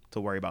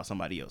to worry about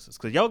somebody else's.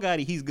 Because Yo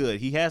Gotti, he's good.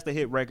 He has to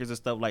hit records and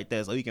stuff like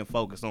that so he can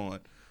focus on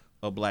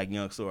a Black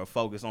Youngster or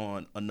focus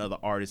on another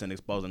artist and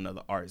expose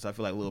another artist. I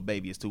feel like Lil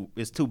Baby is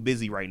too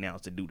busy right now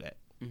to do that.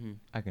 Mm-hmm.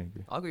 I can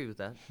agree. I'll agree with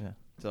that. Yeah.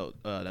 So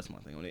that's my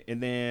thing on it.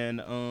 And then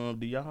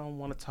do y'all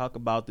want to talk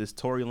about this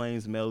Tory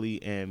Lanez,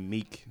 Melly, and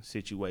Meek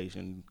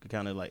situation?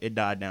 Kind of like it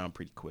died down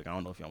pretty quick. I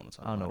don't know if y'all want to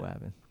talk about it. I don't know what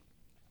happened.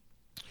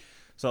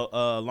 So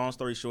long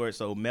story short,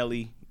 so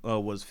Melly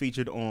was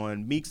featured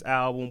on Meek's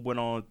album, went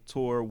on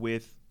tour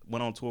with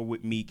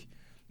Meek,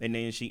 and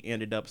then she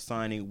ended up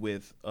signing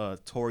with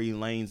Tory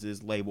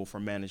Lanez's label for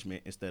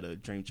management instead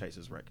of Dream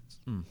Chasers Records.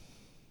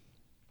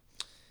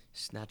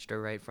 Snatched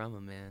her right from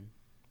him, man.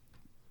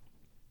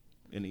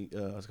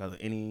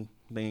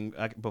 Anything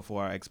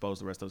before I expose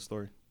the rest of the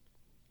story?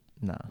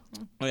 Nah.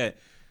 Okay.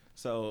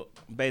 So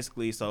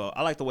basically,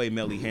 I like the way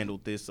Melly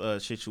handled this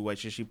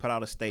situation. She put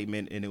out a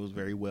statement, and it was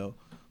very well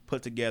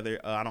put together.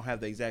 I don't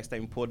have the exact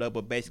statement pulled up,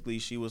 but basically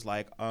she was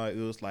like, it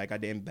was like I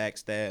didn't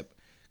backstab.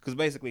 Because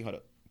basically, hold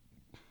up.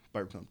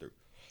 Burp come through.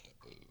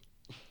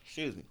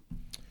 Excuse me.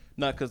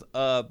 No, because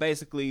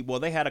basically, well,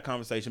 they had a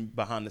conversation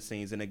behind the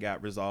scenes and it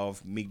got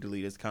resolved. Meek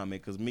deleted his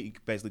comment because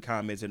Meek basically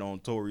commented on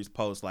Tory's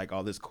post like,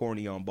 "Oh, this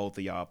corny on both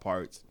of y'all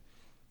parts,"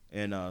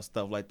 and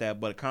stuff like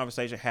that. But a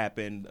conversation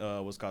happened,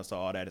 was cause so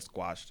all that is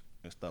squashed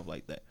and stuff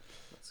like that.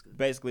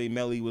 Basically,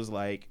 Melly was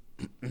like,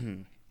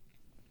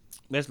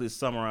 basically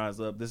summarize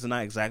up. This is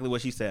not exactly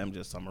what she said. I'm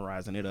just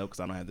summarizing it up because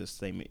I don't have this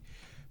statement.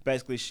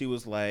 Basically, she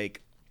was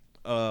like,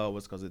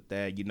 what's cause of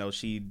that? You know,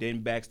 she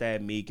didn't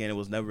backstab Meek, and it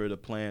was never the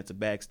plan to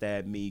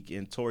backstab Meek.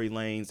 And Tory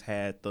Lanez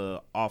had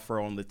the offer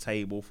on the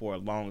table for a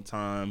long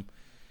time.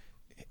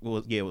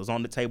 It was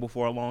on the table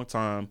for a long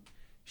time.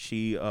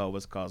 She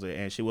was cause it,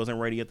 and she wasn't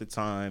ready at the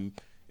time.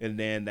 And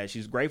then that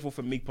she's grateful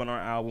for Meek putting on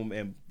her album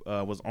and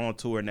was on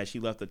tour, and that she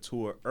left the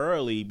tour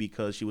early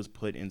because she was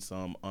put in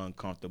some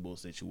uncomfortable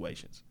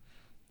situations.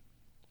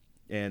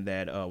 And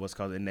that was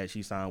causing that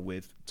she signed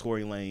with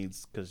Tory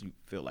Lanez because you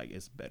feel like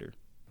it's better.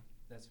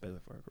 That's better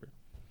for her career.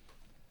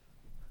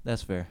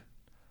 That's fair.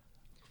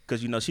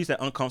 Because, you know, she said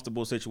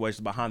uncomfortable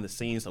situations behind the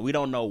scenes, so we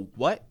don't know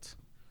what.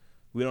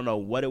 We don't know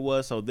what it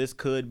was, so this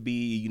could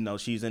be, you know,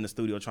 she's in the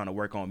studio trying to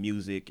work on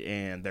music,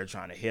 and they're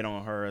trying to hit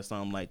on her or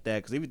something like that.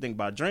 Because if you think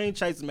about Dream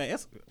Chasers, man,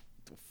 it's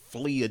a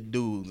fleet of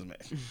dudes,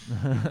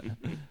 man.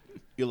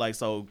 You're like,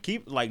 so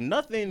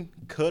nothing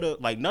could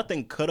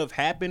have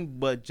happened,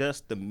 but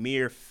just the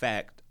mere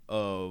fact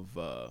of,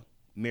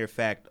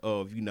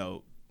 you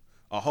know,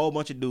 a whole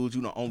bunch of dudes,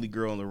 you know, only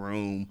girl in the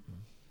room.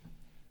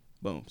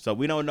 Boom. So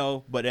we don't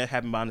know, but that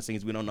happened behind the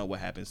scenes. We don't know what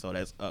happened, so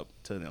that's up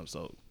to them.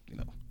 So, you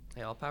know.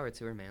 Hey, all power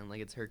to her, man.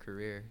 Like, it's her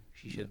career.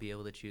 She should be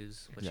able to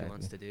choose what she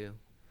wants to do.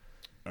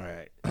 All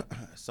right.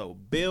 So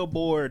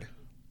Billboard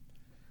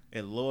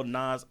and Lil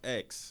Nas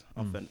X,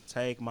 I'm finna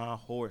take my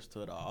horse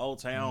to the Old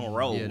Town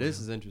Road. Yeah, this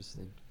is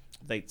interesting.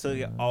 They took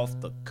it off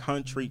the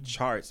country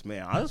charts,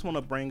 man. I just want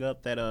to bring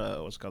up that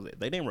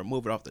they didn't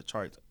remove it off the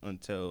charts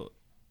until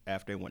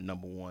after it went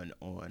 #1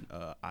 on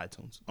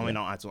iTunes. I mean,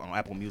 on iTunes, on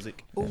Apple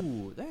Music.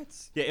 Ooh,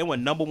 that's Yeah, it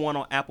went #1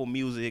 on Apple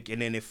Music,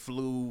 and then it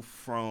flew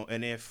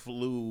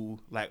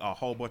like a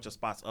whole bunch of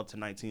spots up to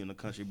 19 on the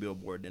country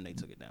Billboard. Then they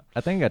took it down.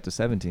 I think it got to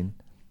 17.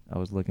 I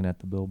was looking at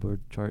the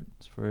Billboard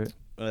charts for it.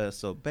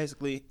 So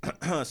basically,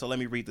 so let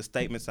me read the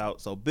statements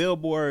out. So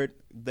Billboard,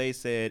 they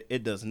said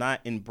it does not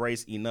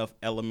embrace enough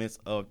elements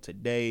of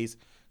today's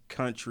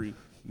country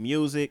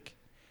music.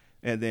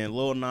 And then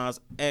Lil Nas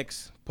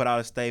X put out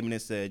a statement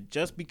and said,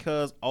 just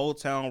because Old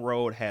Town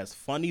Road has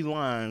funny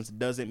lines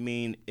doesn't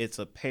mean it's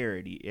a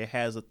parody. It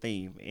has a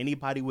theme.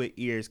 Anybody with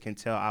ears can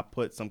tell I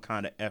put some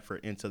kind of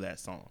effort into that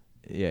song.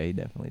 Yeah, he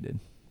definitely did.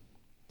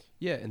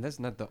 yeah, and that's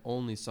not the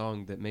only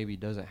song that maybe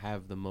doesn't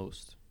have the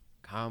most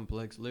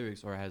complex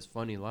lyrics or has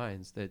funny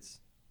lines that's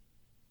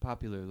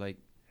popular. Like,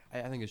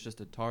 I think it's just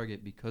a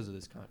target because of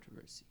this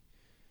controversy.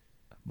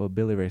 But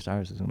Billy Ray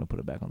Cyrus is going to put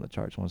it back on the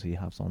charts once he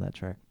hops on that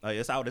track.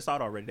 It's out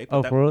already. They put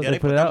Oh, that, for real? yeah, They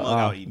put it that out? mug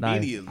out Oh, nice.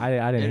 immediately.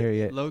 I didn't hear it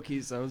yet. Low key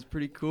sounds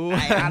pretty cool.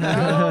 I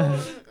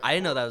know. I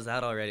didn't know that was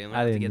out already. I'm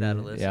gonna I have to didn't get that a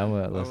either. listen. Yeah, I'm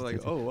going to I was listen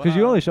like, to it. oh, wow. Because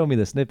you only showed me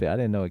the snippet. I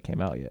didn't know it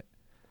came out yet.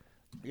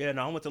 Yeah,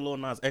 no, I went to Lil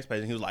Nas X page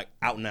and he was like,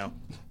 out now.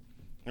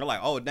 They're like,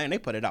 oh, dang, they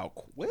put it out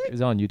quick.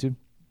 Is it on YouTube?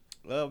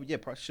 Yeah,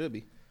 probably should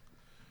be.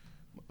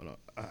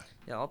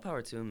 Yeah, all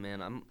power to him,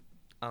 man.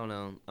 I don't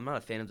know. I'm not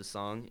a fan of the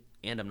song,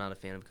 and I'm not a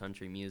fan of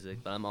country music,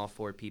 but I'm all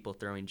for people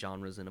throwing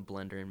genres in a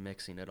blender and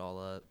mixing it all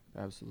up.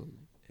 Absolutely.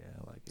 Yeah,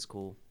 I like It's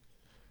cool.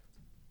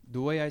 The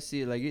way I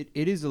see it, like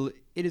it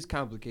is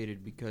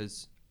complicated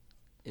because,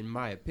 in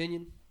my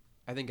opinion,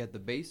 I think at the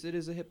base it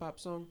is a hip hop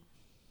song.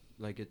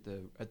 Like at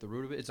the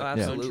root of it, it's a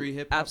country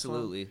hip hop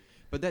Absolutely. song.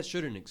 But that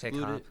shouldn't exclude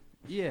Hip-hop. it.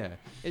 Yeah,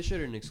 it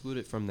shouldn't exclude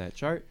it from that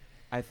chart.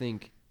 I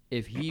think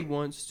if he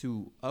wants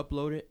to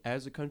upload it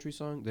as a country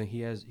song, then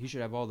he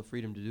should have all the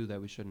freedom to do that.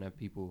 We shouldn't have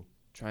people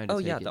trying to. Oh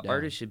take yeah, it the down.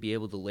 artist should be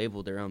able to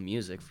label their own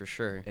music for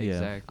sure. Yeah.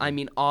 Exactly. I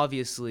mean,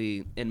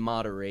 obviously, in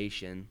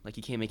moderation. Like,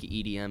 you can't make an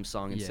EDM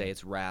song and Yeah. say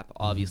it's rap.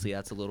 Obviously,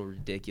 that's a little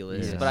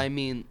ridiculous. Yeah. But I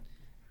mean,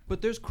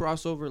 But there's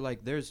crossover.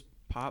 Like there's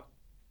pop,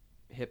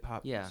 hip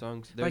hop yeah.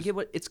 songs. But I get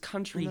what it's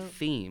country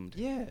themed.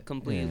 Yeah.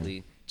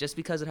 Completely. Just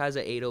because it has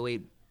an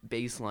 808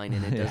 bass line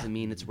in it doesn't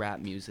mean it's rap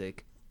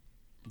music.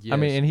 I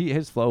mean, and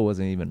his flow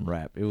wasn't even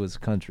rap. It was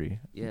country.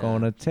 Yeah.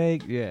 Gonna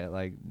take,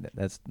 like,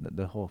 that's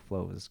the whole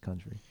flow is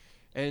country.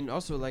 And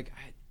also, like,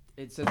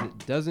 it says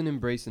it doesn't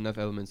embrace enough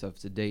elements of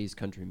today's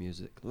country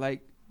music.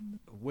 Like,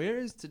 where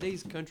is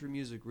today's country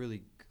music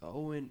really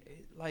going?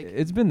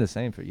 It's been the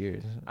same for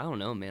years. I don't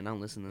know, man. I don't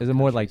listen to Is it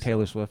more country like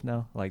Taylor stuff. Swift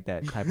now? Like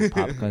that type of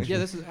pop country? yeah,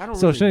 this is. I don't.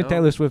 So really shouldn't know.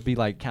 Taylor Swift be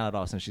like counted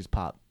off since she's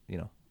pop,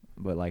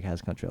 but like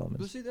has country But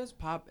elements? see, that's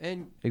pop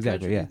and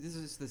Exactly, country. yeah. This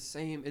is the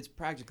same. It's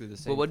practically the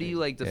same. But what do thing. you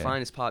like Yeah.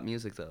 define as pop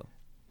music though?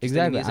 Just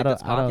any Exactly. music I don't.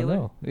 that's I don't popular?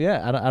 know.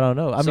 Yeah, I don't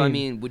know. I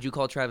mean, would you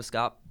call Travis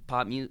Scott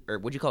pop music, or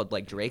would you call it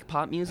like Drake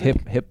pop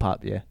music? hip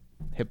hop. Yeah,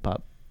 hip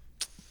hop.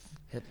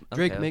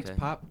 Drake Okay, makes okay.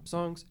 pop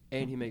songs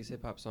and he makes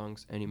hip hop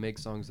songs and he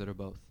makes songs that are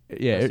both.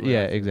 Yeah, That's what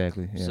yeah, I feel.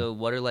 exactly. Yeah. So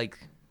what are like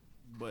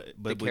But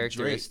the with Drake,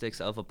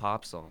 characteristics of a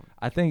pop song?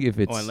 I think if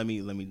it's oh, and let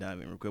me dive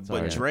in real quick.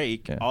 Sorry. But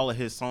Drake, Yeah. all of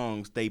his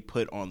songs they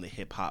put on the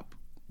hip hop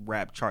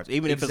rap charts,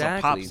 even if it's a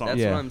pop Exactly, song. that's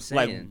Yeah. what I'm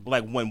saying.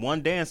 Like when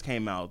One Dance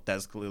came out,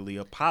 that's clearly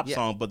a pop Yeah.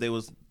 song, but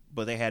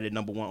they had it #1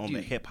 on the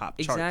Dude, hip hop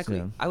charts. Exactly.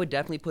 Yeah. I would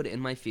definitely put it in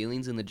my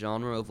feelings in the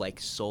genre of like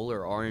soul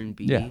or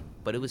R&B. Yeah.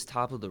 But it was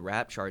top of the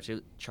rap charts,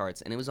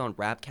 and it was on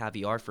Rap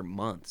Caviar for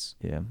months.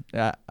 yeah,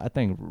 I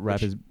think rap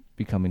Which- is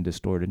becoming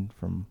distorted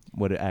from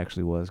what it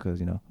actually was because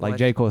Well, like I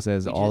J f- Cole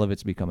says, we all just- of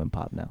it's becoming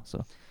pop now.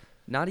 So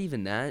Not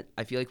even that.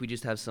 I feel like we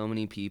just have so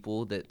many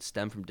people that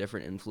stem from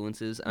different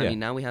influences. I Yeah. mean,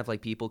 now we have like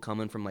people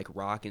coming from like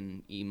rock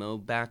and emo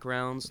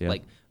backgrounds, Yeah.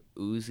 like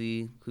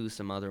Uzi, who's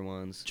some other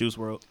ones, Juice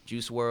WRLD.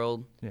 Juice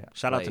World. yeah.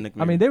 Shout out to Like- Nick. I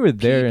mean, Mirror. they were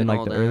there Peep in and like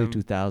all the early them.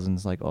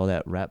 2000s, like all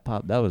that rap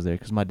pop that was there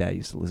because my dad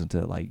used to listen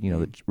to like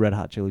the Red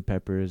Hot Chili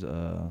Peppers,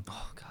 Oh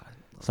God.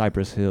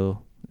 Cypress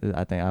Hill.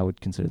 I think I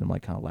would consider them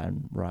like kind of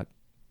Latin rock,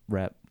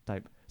 rap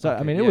type. So I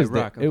Okay, mean, it yeah, was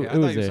rock. there. Okay. It I thought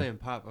was you were there. saying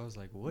pop. I was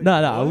like, what?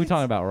 No, we're what?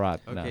 talking about rock.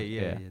 now, Okay,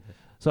 yeah.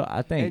 So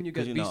I think And you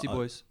got 'Cause, you know, Beastie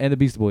Boys and the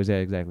Beastie Boys, yeah,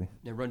 exactly.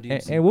 and Run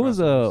DMC. And what was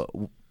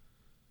crossovers.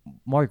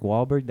 Mark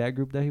Wahlberg, that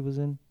group that he was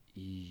in?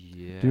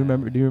 Yeah. Do you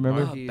remember?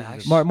 Marky Backstreet-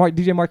 is-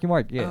 DJ Marky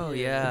Mark, yeah, Oh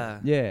yeah.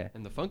 yeah,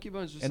 And the Funky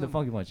Bunch. and the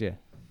Funky Bunch, yeah.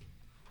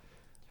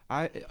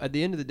 At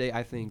the end of the day,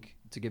 I think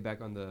to get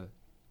back on the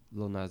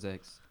Lil Nas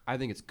X, I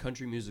think it's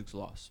country music's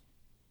loss.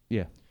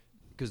 Yeah.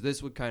 Because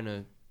this would kind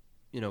of,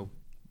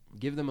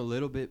 give them a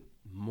little bit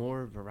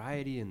more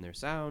variety in their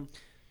sound.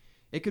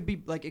 It could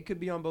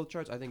be on both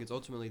charts. I think it's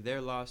ultimately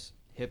their loss.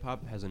 Hip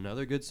hop has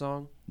another good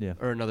song, Yeah.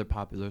 or another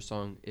popular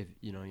song if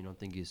you don't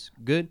think it's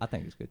good. I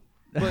think it's good.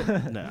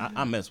 But Nah,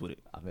 I mess with it.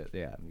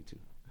 Yeah, me too.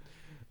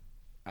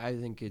 I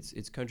think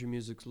it's country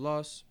music's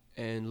loss.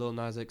 And Lil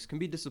Nas X can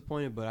be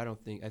disappointed, but I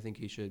think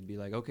he should be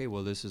like, okay,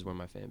 well, this is where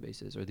my fan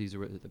base is, or these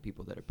are the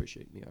people that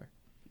appreciate me are.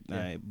 Yeah.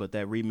 All right, but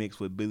that remix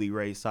with Billy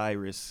Ray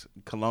Cyrus,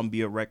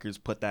 Columbia Records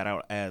put that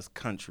out as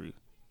country.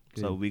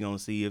 So Good. we gonna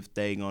see if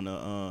they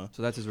gonna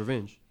So that's his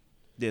revenge.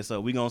 Yeah,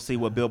 so we gonna see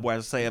what Billboard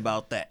has to say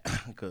about that.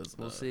 Cause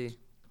We'll see.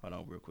 Hold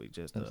on, real quick,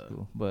 just That's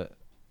cool. But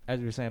as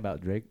you were saying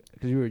about Drake,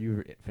 because you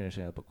were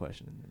finishing up a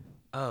question.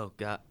 Oh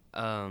god.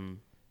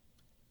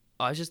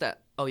 I was just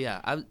at. Oh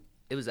yeah.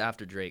 It was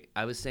after Drake.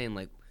 I was saying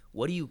like,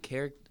 what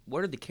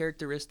are the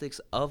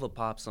characteristics of a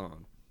pop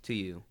song to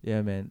you?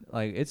 Yeah, man.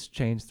 Like it's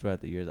changed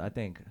throughout the years. I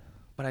think.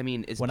 But I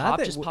mean, is When I pop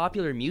think- just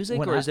popular music,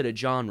 when or I- is it a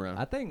genre?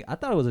 I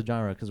thought it was a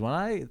genre because when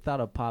I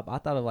thought of pop, I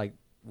thought of like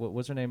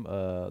what's her name?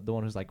 The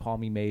one who's like Call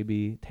Me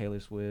Maybe, Taylor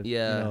Swift.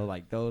 Yeah. You know,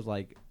 like those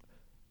like.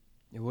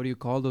 Yeah, what do you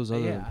call those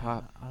other than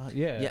pop?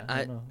 Yeah. I-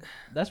 I don't know.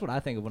 That's what I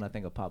think of when I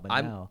think of pop. But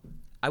I'm- now,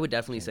 I would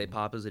definitely say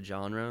pop is a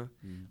genre,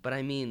 but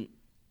I mean,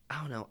 I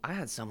don't know. I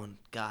had someone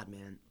trying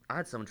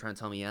to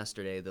tell me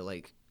yesterday that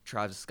like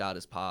Travis Scott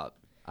is pop.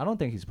 I don't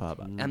think he's pop.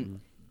 And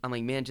I'm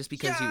like, man, just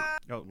because you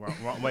Oh,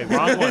 wrong, wait,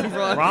 wrong one.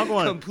 Wrong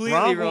one.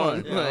 completely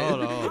wrong. one.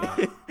 Hold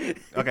on.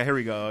 Okay, here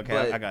we go. Okay,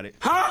 But- I got it.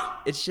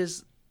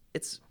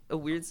 it's a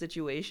weird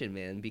situation,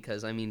 man,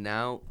 because I mean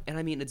now, and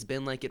I mean it's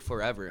been like it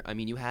forever. I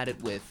mean you had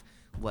it with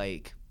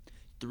like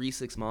 3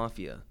 6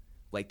 Mafia,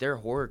 like they're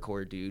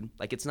horrorcore, dude.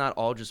 Like it's not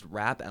all just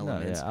rap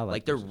elements. I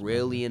like they're 3 6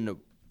 really into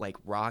like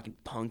rock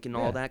and punk and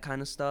all Yeah. that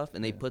kind of stuff,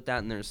 and they put that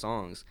in their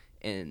songs.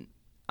 And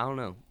I don't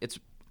know,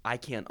 I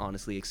can't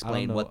honestly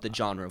explain know. what the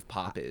genre of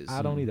pop is.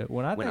 I don't either.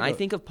 When I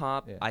think of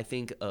pop, yeah. I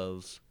think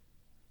of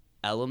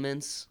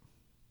elements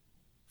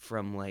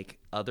from like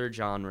other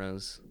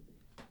genres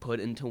put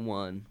into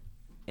one,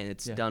 and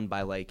it's Yeah. done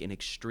by like an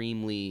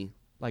extremely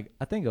like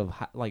I think of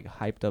like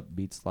hyped up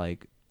beats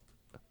like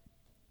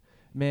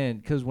man,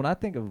 because when I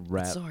think of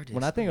rap, so hard to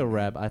when I think of explain,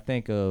 rap, I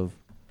think of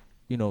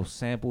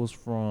samples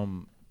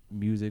from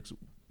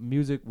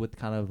music with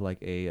kind of like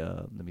a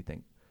let me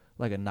think,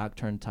 like a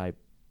nocturne type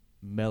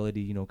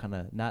melody, kind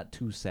of not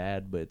too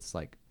sad, but it's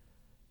like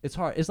it's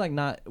hard. It's like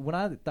not when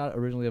I thought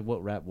originally of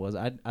what rap was,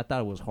 I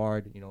thought it was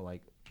hard,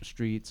 like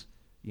streets,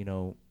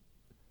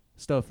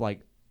 stuff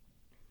like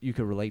you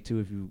could relate to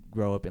if you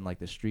grow up in like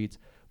the streets.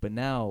 But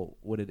now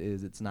what it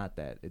is, it's not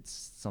that.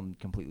 It's something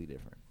completely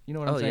different. You know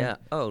what I'm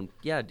saying?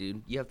 yeah,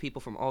 dude. You have people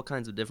from all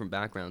kinds of different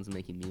backgrounds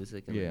making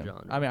music and Yeah.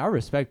 genre. I mean, I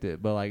respect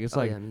it, but like it's Oh,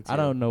 like yeah, me I too.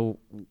 don't know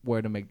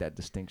where to make that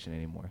distinction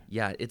anymore.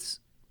 Yeah,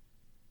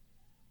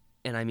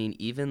 and I mean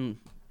even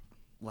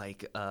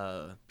like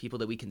people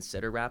that we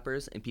consider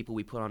rappers and people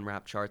we put on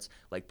rap charts,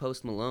 like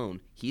Post Malone,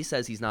 he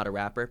says he's not a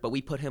rapper, but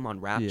we put him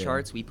on rap Yeah.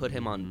 charts, we put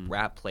him on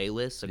rap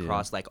playlists Yeah.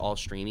 across like all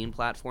streaming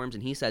platforms,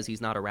 and he says he's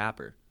not a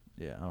rapper.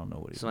 Yeah, I don't know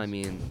what it is. So I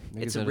mean,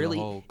 Maybe it's that a is really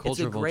whole it's a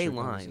culture gray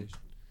vulture line. conversation.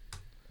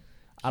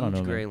 I don't know,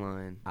 Huge man. gray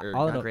line, or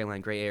all I not know- gray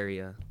line, gray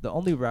area. The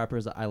only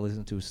rappers that I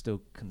listen to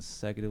still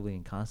consecutively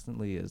and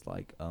constantly is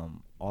like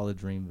All of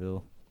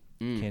Dreamville,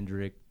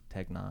 Kendrick,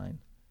 Tech Nine.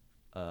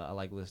 I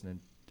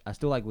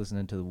still like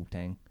listening to the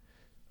Wu-Tang.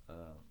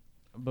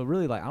 But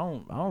really, like I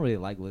don't really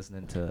like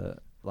listening to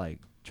like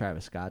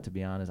Travis Scott, to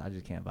be honest. I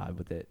just can't vibe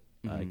with it.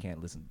 I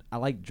can't listen. I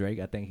like Drake.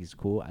 I think he's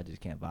cool. I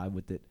just can't vibe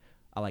with it.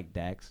 I like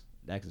Dax.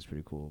 Dax is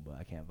pretty cool, but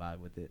I can't vibe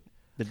with it.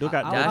 The dude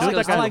got Dax the dude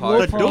goes that too got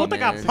hard the for dude me, that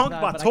got man. punked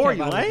Nah, by but I Tory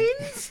can't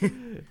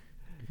Lanez.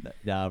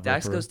 Nah, bro,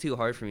 Dax for goes too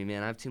hard for me,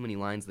 man. I have too many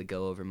lines that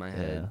go over my Yeah,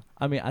 head.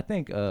 I mean, I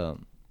think, I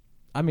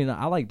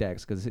like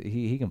Dax because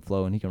he can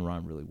flow and he can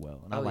rhyme really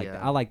well, and Oh, yeah.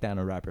 I like that in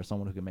a rapper,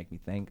 someone who can make me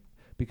think.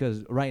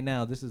 Because right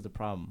now, this is the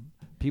problem: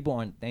 people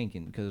aren't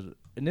thinking. Because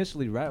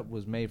initially, rap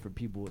was made for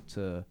people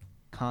to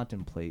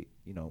contemplate,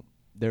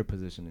 their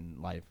position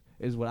in life.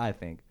 Is what I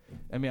think.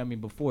 I mean,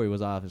 before it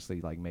was obviously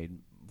like made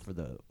for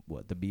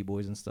the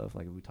b-boys and stuff.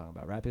 Like if we talking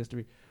about rap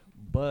history,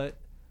 but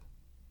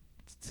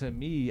to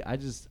me, I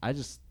just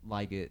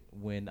like it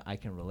when I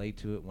can relate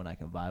to it, when I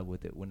can vibe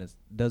with it, when it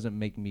doesn't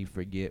make me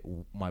forget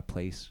my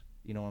place.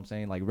 You know what I'm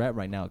saying? Like rap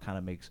right now, it kind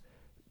of makes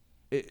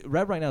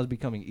rap right now is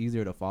becoming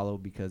easier to follow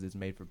because it's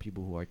made for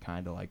people who are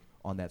kind of like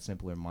on that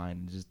simpler mind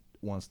and just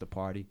wants to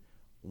party,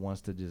 wants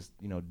to just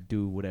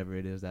do whatever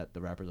it is that the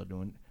rappers are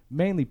doing,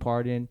 mainly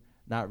partying,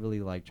 not really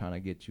like trying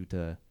to get you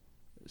to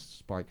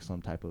spark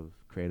some type of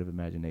creative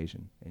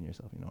imagination in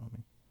yourself. You know what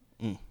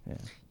I mean? Yeah.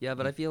 Yeah,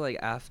 but I feel like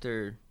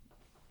after,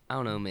 I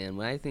don't know, man.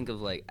 When I think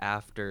of like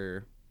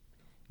after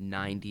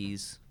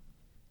 90s,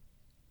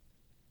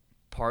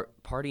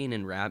 partying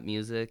and rap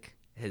music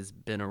has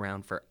been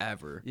around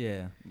forever.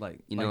 Yeah, like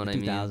You know like what the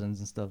I mean? 2000s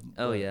and stuff.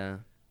 Oh but- yeah.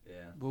 yeah.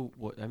 Well,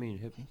 what I mean,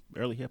 hip.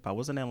 Early hip hop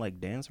wasn't that like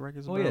dance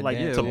records? Oh, bro? yeah, like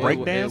dance. to Yeah, break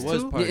it dance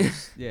was too.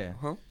 parties. Yeah.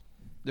 Huh?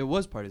 There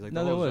was parties like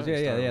No, the there whole was. genre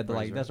Yeah. started with Like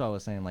parties, that's right? what I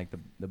was saying. Like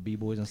the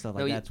b-boys and stuff.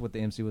 Like No, that's what the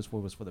MC was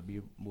for the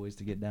b-boys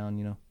to get down.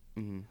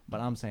 Mm-hmm. But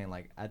I'm saying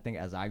like I think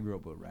as I grew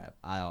up with rap,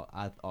 I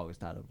always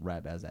thought of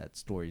rap as that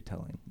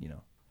storytelling,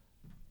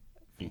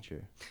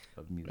 feature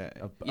of music,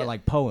 Yeah.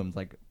 like poems,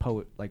 like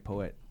poets, Rap,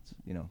 poets.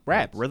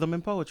 rhythm,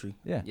 and poetry.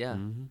 Yeah. Yeah,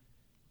 Mhm.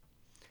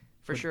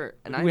 for sure.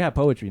 And we have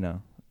poetry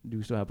now. Do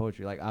we still have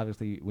poetry? Like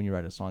obviously, when you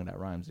write a song that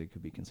rhymes, it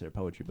could be considered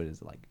poetry. But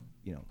it's like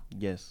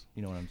Yes,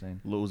 you know what I'm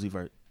saying? Lil Uzi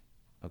Vert.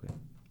 Okay.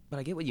 but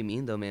I get what you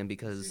mean though, man.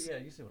 Because Yeah,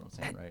 you see what I'm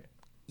saying, right?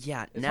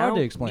 Yeah, It's now hard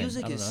to explain.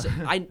 music I don't is.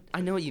 know.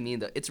 I know what you mean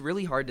though. It's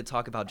really hard to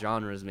talk about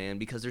genres, man,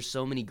 because there's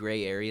so many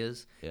gray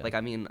areas. Yeah. Like,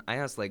 I mean, I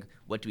asked like,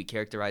 what do we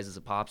characterize as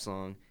a pop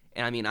song?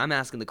 And I mean, I'm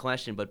asking the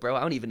question, but bro, I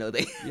don't even know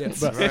the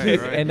answer. Right,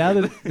 right. And now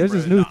there's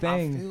this Bro, new no, I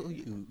thing. feel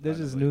you. There's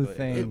Oh, this no, new go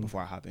ahead. thing.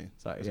 Before I hop in.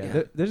 Sorry,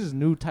 Yeah. there's this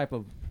new type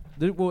of.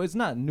 Well, it's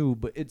not new,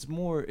 but it's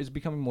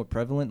becoming more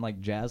prevalent, like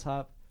jazz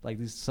hop, like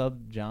these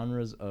sub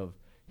genres of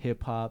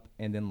hip hop,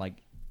 and then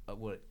like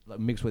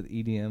mixed with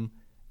EDM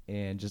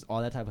and just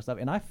all that type of stuff.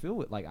 And I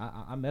feel it, like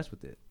I mess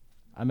with it.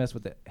 I mess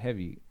with it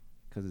heavy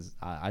because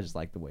I just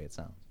like the way it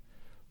sounds.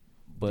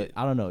 But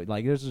I don't know,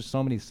 like there's just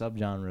so many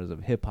subgenres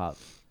of hip hop,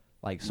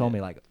 like so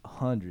many, like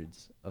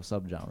hundreds of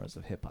subgenres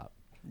of hip hop.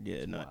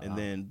 Yeah, no, Wow. and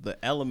then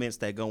the elements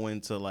that go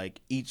into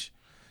like each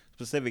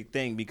specific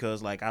thing,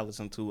 because like I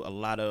listen to a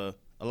lot of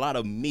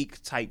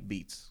Meek type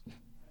beats,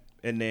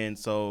 and then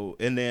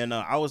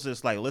I was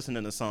just like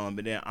listening to some,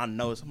 but then I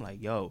noticed, I'm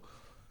like, yo,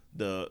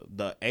 the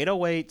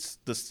 808s,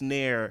 the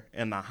snare,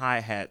 and the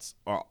hi-hats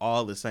are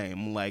all the same.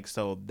 I'm like,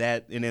 so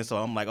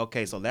I'm like,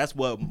 okay, so that's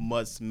what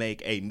must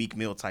make a Meek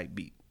Mill type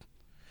beat.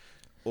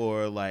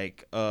 Or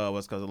like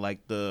what's called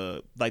like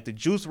the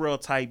Juice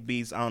WRLD type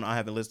beats. I don't know, I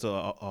haven't listened to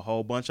a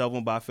whole bunch of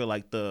them, but I feel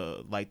like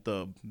the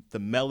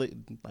melody,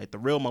 like the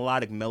real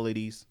melodic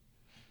melodies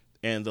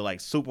and the like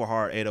super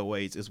hard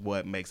 808s is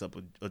what makes up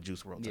a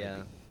Juice WRLD type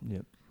Yeah, beat.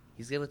 Yep.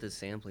 he's good with his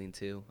sampling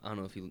too. I don't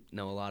know if you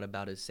know a lot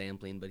about his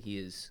sampling, but he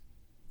is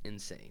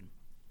insane.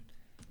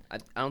 I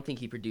don't think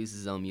he produces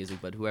his own music,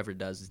 but whoever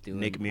does is doing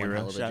Nick one Mira,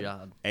 hell of a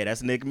job. Hey,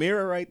 that's Nick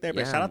Mira right there.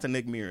 Man, Yeah. shout out to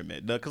Nick Mira,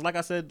 man. Because like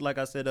I said,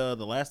 the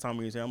last time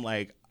we was here, I'm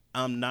like,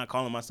 I'm not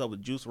calling myself a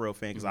Juice WRLD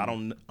fan because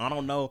Mm-hmm. I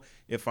don't know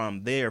if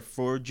I'm there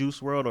for Juice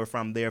WRLD or if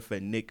I'm there for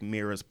Nick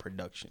Mira's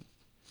production.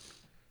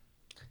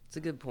 It's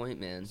a good point,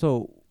 man.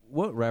 So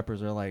what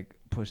rappers are like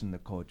pushing the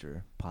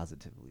culture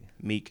positively?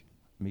 Meek.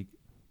 Meek.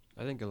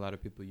 I think a lot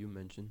of people you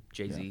mentioned.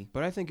 Jay-Z.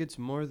 But I think it's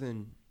more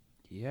than,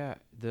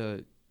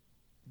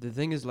 the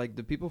thing is, like,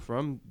 the people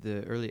from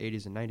the early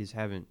 80s and 90s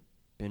haven't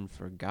been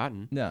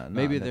forgotten. No,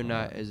 Maybe they're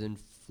not as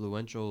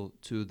influential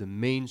to the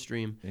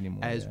mainstream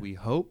anymore as yeah. we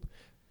hope,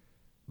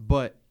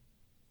 but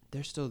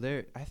they're still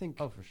there. I think,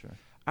 Oh, for sure.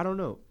 I don't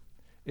know.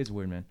 It's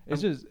weird, man.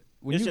 It's just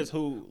when It's you just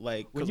who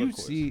like 'cause when of you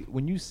course.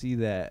 when you see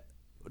that,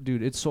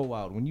 dude, it's so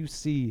wild. When you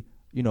see,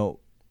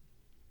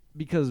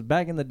 because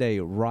back in the day,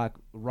 rock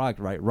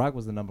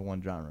was the number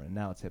one genre, and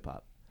now it's hip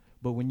hop.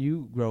 But when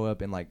you grow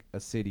up in like a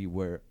city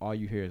where all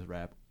you hear is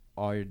rap,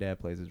 all your dad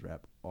plays is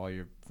rap, all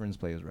your friends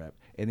play is rap,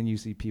 and then you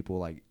see people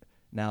like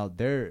now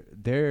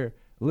they're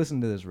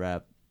listening to this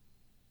rap,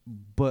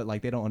 but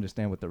like they don't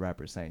understand what the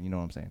rapper's saying. You know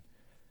what I'm saying?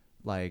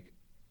 Like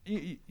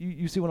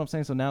you see what I'm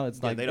saying? So now it's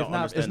Yeah, like they don't it's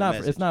not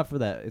understand the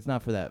it's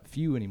not for that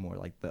few anymore.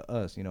 Like the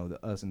us in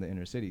the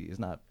inner city. It's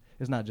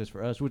not just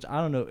for us, which I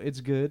don't know.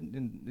 It's good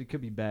and it could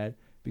be bad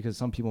because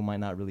some people might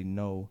not really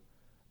know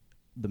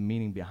the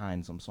meaning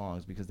behind some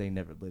songs because they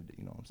never lived it.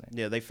 You know what I'm saying?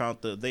 Yeah, they found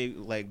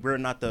we're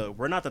not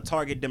the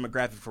target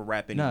demographic for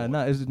rap anymore.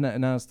 Now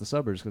it's the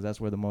suburbs because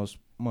that's where the most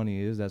money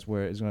is. That's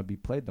where it's going to be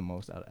played the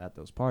most at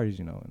those parties.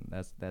 And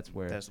that's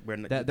where That's where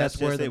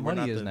that's where just the it. We're money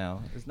not is the-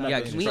 now. It's not Yeah,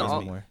 really can we trust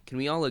all anymore. can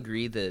we all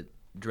agree that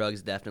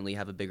drugs definitely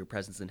have a bigger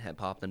presence in hip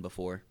hop than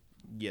before?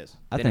 Yes.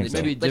 I Than in think the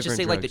so. Maybe let's just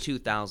say different like the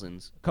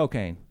 2000s.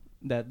 Cocaine.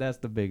 That's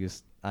the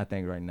biggest I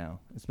think right now,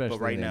 especially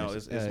But right in now the-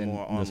 it's in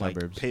more the on like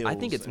suburbs. pills. I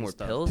think it's and more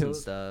stuff. pills and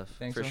Pills? stuff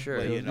Think for so? sure.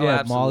 But, you know,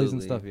 yeah, Oh, mollies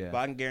and absolutely. stuff. But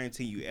Yeah. I can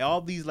guarantee you,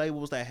 all these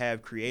labels that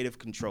have creative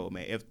control,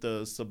 man. If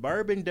the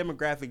suburban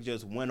demographic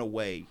just went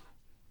away,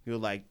 he was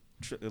like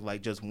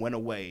just went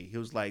away. He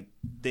was like,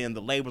 then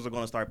the labels are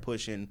gonna start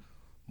pushing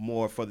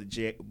more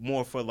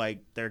for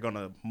like they're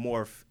gonna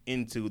morph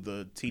into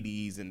the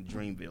TDEs and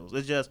Dreamvilles.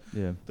 It's just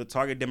Yeah. the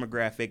target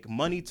demographic.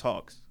 Money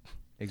talks.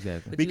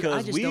 Exactly. But dude, I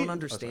Because just we- don't oh,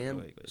 understand.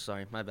 sorry, go ahead.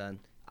 Sorry, my bad.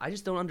 I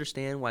just don't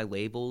understand why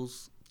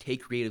labels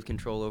take creative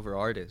control over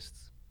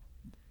artists.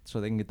 So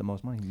they can get the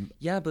most money,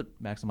 Yeah,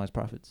 but maximize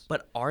profits.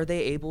 are they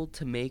able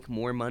to make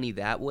more money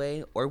that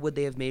way, or would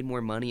they have made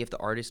more money if the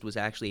artist was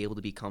actually able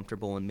to be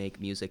comfortable and make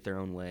music their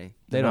own way?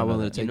 They're don't not know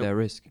willing that. to take You know- that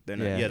risk. They're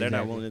Yeah, not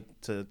exactly. willing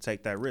to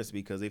take that risk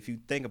because if you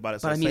think about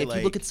it, But I mean, say if like,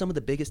 you look at some of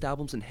the biggest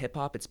albums in hip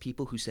hop, it's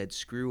people who said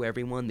screw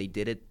everyone, they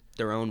did it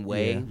their own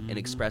way Yeah. and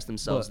expressed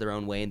themselves But- their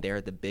own way, and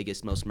they're the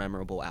biggest, most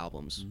memorable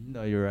albums.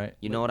 No, you're right.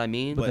 You know what I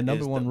mean? But the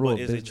number is one rule of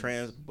is business-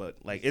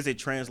 is it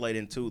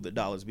translating to the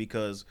dollars?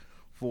 Because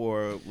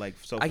for like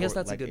I guess for,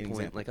 that's like, a good point.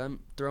 example, Like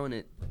I'm throwing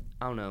it.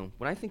 I don't know.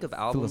 When I think of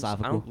albums, I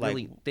Philosophical. don't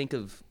really Like- think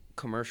of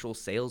commercial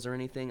sales or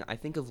anything. I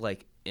think of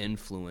like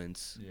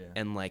influence Yeah.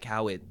 and like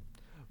how it.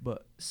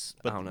 But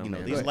but I don't know, you know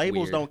man. these It's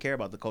labels weird. don't care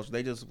about the culture.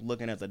 They just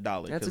looking at the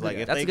dollar. That's a 'Cause, like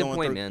good- if that's they a good going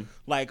point, through, man.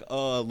 like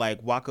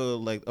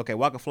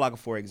Waka Flocka,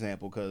 for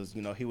example, because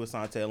you know he was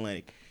signed to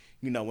Atlantic.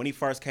 You know when he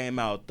first came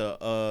out,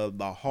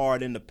 the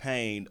Hard in the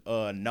Pain,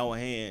 No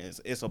Hands,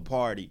 It's a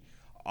Party.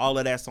 All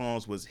of that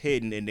songs was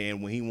hidden, and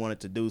then when he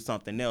wanted to do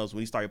something else,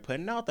 when he started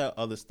putting out that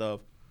other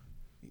stuff,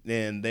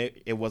 then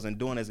it wasn't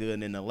doing as good.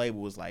 And then the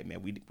label was like,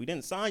 "Man, we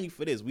didn't sign you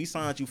for this. We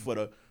signed you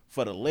for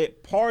for the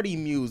lit party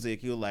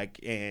music. He was like,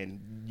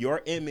 and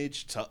your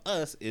image to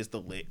us is the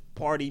lit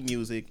party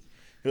music.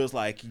 He was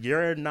like,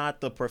 you're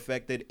not the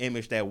perfected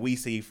image that we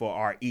see for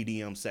our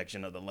EDM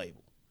section of the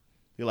label.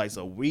 You're like,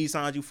 so we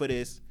signed you for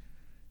this.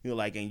 You're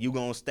like, and you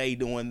gonna stay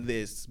doing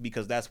this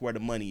because that's where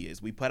the money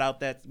is. We put out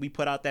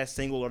that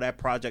single or that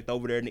project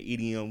over there in the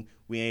EDM.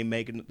 We ain't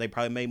making. They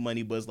probably made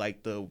money, but it's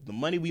like the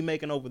money we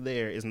making over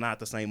there is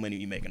not the same money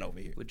we making over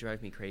here. Would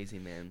drive me crazy,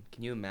 man.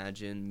 Can you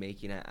imagine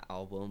making an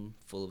album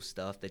full of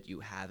stuff that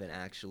you haven't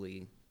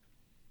actually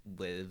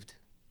lived?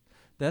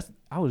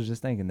 I was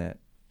just thinking that.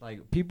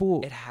 Like,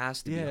 people. It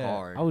has to be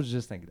hard. I was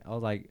just thinking. I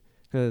was like,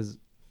 because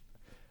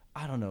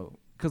I don't know.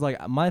 Because,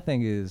 like, my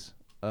thing is,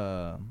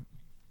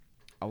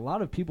 a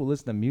lot of people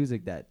listen to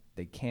music that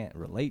they can't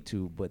relate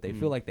to, but they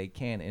feel like they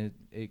can, and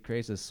it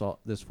creates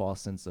this false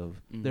sense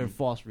of their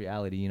false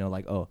reality. You know,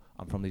 like, oh,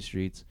 I'm from these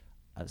streets.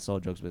 I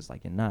sold drugs, but it's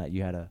like you're not.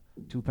 You had a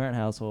 2-parent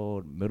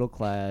household, middle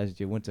class.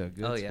 You went to a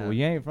good school.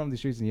 You ain't from the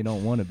streets, and you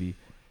don't want to be.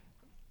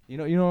 You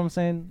know what I'm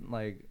saying?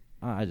 Like,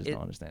 I just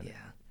don't understand it.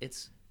 Yeah,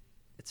 it's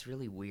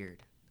really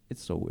weird.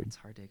 It's so weird. It's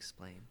hard to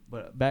explain.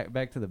 But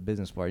back to the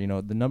business part. You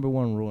know, the number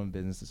one rule in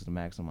business is to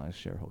maximize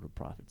shareholder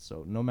profits.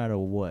 So no matter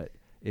what,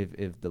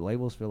 if the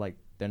labels feel like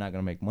they're not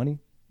gonna make money,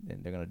 then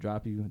they're gonna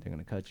drop you, they're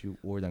gonna cut you,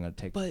 or they're gonna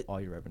take all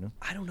your revenue.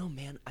 I don't know,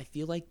 man. I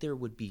feel like there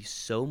would be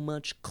so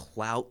much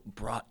clout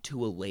brought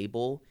to a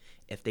label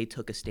if they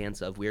took a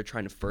stance of, we are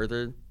trying to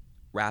further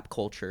rap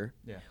culture.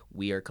 Yeah.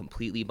 We are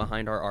completely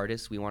behind our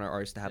artists. We want our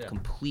artists to have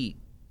complete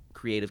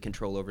creative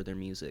control over their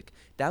music.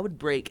 That would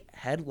break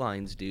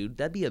headlines, dude.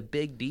 That'd be a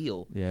big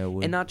deal. Yeah, it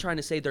would. And not trying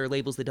to say there are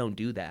labels that don't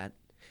do that.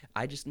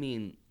 I just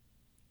mean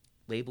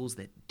labels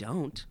that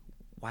don't.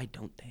 Why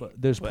don't they?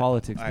 But there's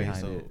politics behind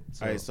it.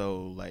 So. All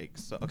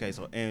right,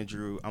 so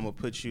Andrew, I'm gonna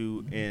put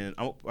you in.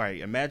 All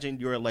right, imagine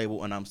you're a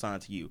label and I'm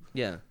signed to you.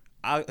 Yeah.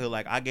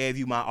 I gave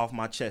you my Off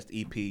My Chest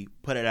EP,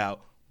 put it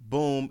out,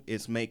 boom,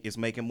 it's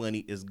making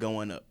money, it's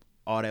going up,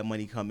 all that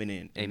money coming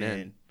in. Amen. And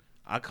then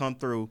I come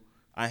through,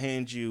 I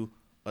hand you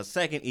a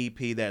second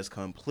EP that's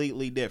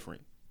completely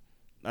different.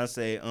 I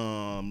say,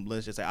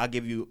 let's just say I'll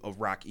give you a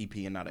rock EP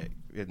and not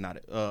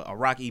a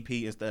rock EP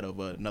instead of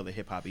another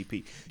hip hop EP.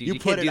 Dude, you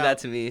can't do that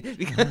to me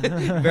because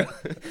bro,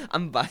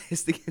 I'm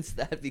biased against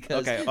that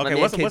because my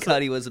man Kid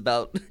Cudi was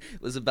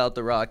about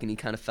the rock and he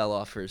kind of fell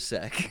off for a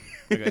sec.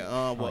 Okay,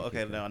 I'll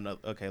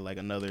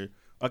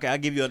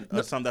give you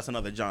something that's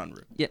another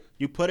genre. Yeah,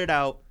 you put it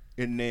out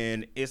and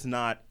then it's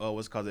not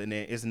and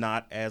then it's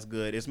not as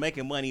good. It's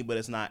making money, but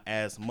it's not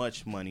as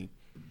much money.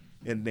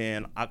 And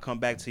then I come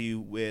back to you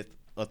with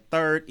a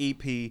third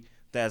EP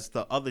that's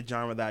the other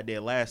genre that I did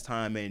last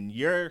time, and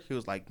he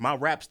was like, my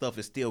rap stuff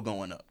is still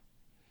going up.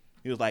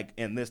 He was like,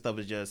 and this stuff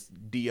is just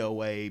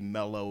DOA,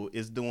 mellow.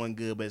 It's doing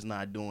good, but it's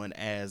not doing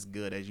as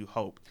good as you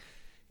hope.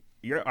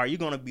 Are you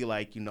gonna be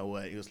like, you know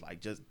what? It was like,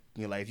 just,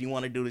 you know, like, if you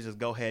want to do this, just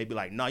go ahead. Be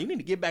like, no, you need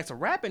to get back to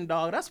rapping,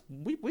 dog.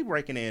 We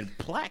breaking in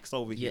plaques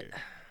over here.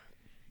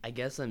 I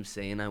guess I'm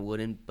saying I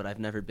wouldn't, but I've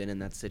never been in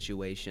that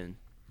situation.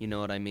 You know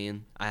what I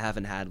mean? I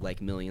haven't had like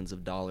millions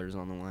of dollars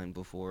on the line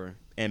before,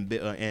 and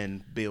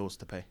bills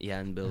to pay. Yeah,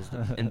 and bills,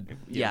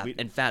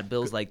 and fat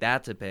bills like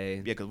that to pay.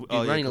 Yeah, because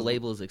running a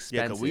label is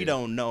expensive. Yeah, because we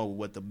don't know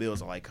what the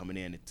bills are like coming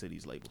in to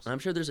these labels. I'm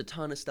sure there's a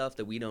ton of stuff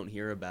that we don't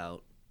hear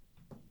about.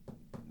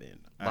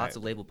 Lots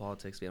of label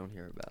politics we don't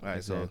hear about. All right,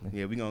 exactly.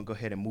 So we're gonna go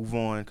ahead and move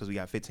on because we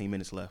got 15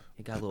 minutes left.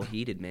 It got a little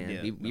heated,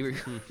 man. We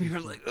were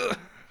like, ugh.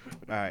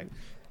 All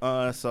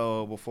right.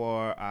 So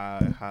before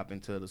I hop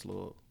into this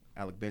little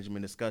Alec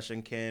Benjamin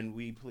discussion, can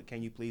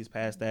you please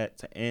pass that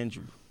to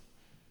Andrew?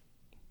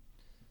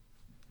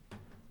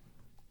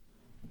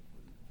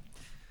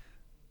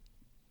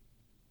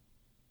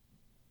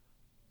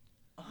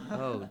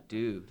 Oh,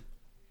 dude,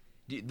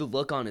 the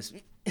look on his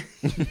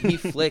he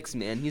flicks,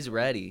 man. He's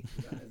ready.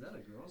 Is that a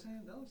girl's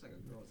hand? That looks like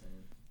a girl's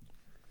hand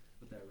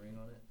with that ring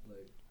on it.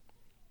 Like,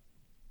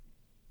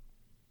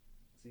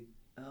 see?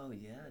 Oh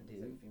yeah,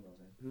 dude.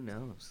 Who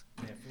knows?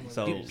 Yeah,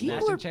 so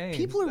dude,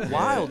 people are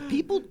wild.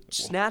 People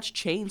snatch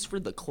chains for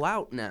the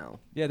clout now.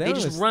 Yeah, they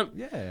just run.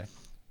 Yeah,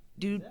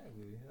 dude,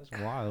 exactly.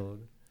 That's wild.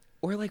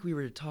 Or like we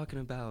were talking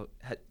about,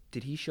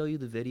 did he show you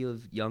the video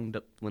of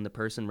when the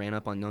person ran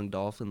up on Young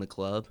Dolph in the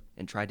club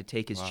and tried to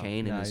take his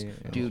chain?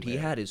 And dude, he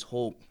had his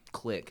whole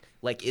clique,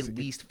 like at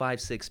least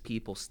 5-6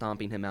 people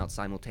stomping him out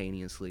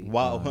simultaneously.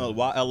 While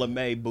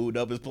LMA booed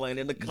up is playing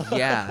in the club.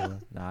 Yeah.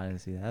 Nah, I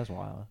didn't see that. That's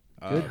wild.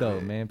 Good though,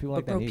 man. People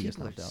like that need to get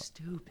stomped out.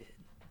 Stupid.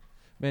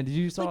 Man, did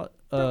you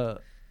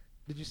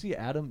see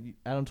Adam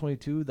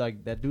 22?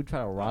 Like, that dude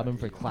tried to rob him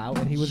for clout,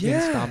 and he was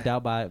getting stomped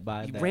out by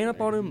he ran up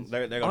on him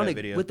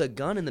with a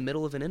gun in the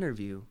middle of an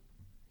interview.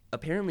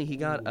 Apparently, he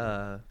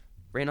got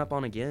ran up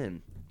on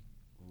again.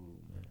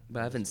 But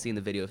I haven't seen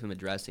the video of him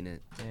addressing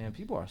it. Man,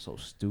 people are so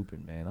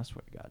stupid, man. I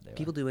swear to God.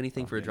 People do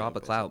anything for a drop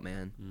of clout,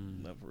 man.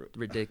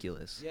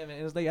 Ridiculous. Yeah,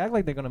 man. They act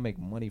like they're going to make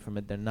money from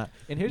it. They're not.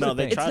 And here's the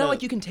thing. It's not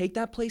like you can take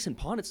that place and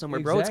pawn it somewhere,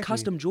 bro. It's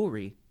custom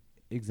jewelry.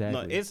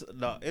 Exactly. It's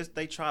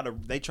they try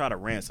to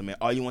ransom it.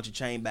 Oh, you want your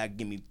chain back?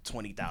 Give me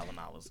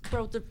 $20,000.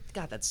 Bro,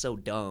 God, that's so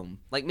dumb.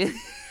 Like, man,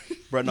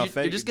 Bro, no,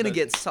 you're just gonna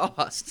get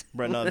sauced.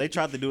 Bro, no, they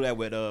tried to do that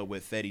with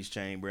Fetty's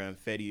chain, bro. And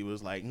Fetty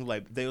was like,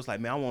 they was like,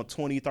 man, I want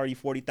 $20,000,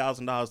 $30,000,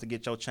 $40,000 to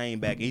get your chain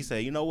back. And he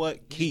said, you know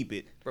what? Keep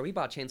it. Bro, we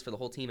bought chains for the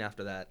whole team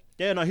after that.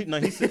 Yeah,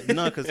 he said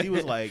no, because he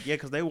was like, yeah,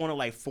 because they wanted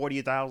like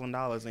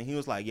 $40,000, and he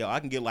was like, yo, I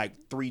can get like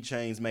 3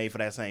 chains made for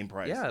that same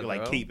price. Yeah, You're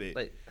like, bro. keep it.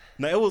 But-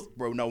 No, it was,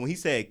 bro. No, when he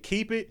said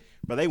keep it,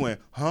 but they went,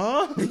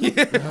 huh?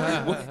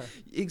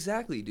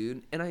 Exactly,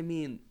 dude. And I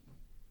mean,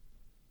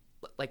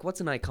 like,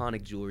 what's an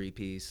iconic jewelry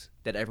piece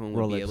that everyone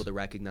would be Rolex. able to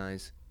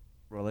recognize?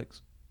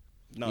 Rolex.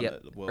 No, Yeah,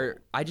 no, well,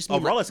 or I just oh,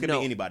 mean like, Rolex could no,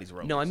 be anybody's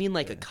Rolex. No, I mean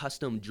like a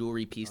custom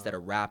jewelry piece that a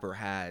rapper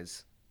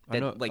has. I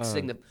know,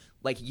 That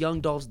like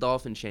Young Dolph's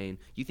dolphin chain.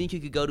 You think you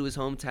could go to his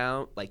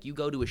hometown? Like you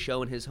go to a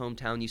show in his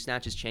hometown, you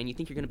snatch his chain. You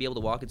think you're gonna be able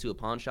to walk into a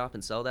pawn shop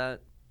and sell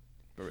that?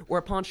 Or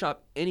a pawn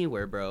shop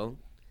anywhere, bro.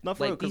 No,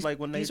 for real, 'cause, these, like,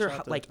 when they these are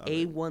tried to- like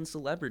A1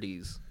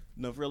 celebrities.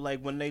 No, for real, like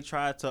when they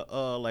tried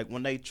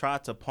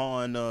to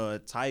pawn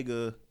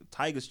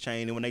Tiger's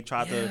chain, and when they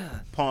tried to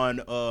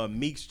pawn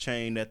Meek's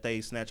chain that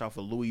they snatched off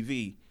of Louis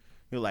V.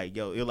 You're like,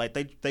 yo, you're like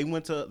they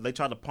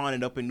tried to pawn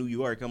it up in New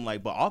York. I'm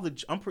like, but all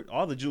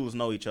the jewelers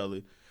know each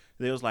other.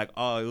 It was like,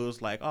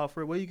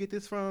 Fred, where you get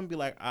this from? Be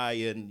like,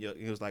 and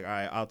it was like, all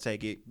right, I'll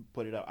take it,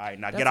 put it up. All right,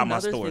 now get out my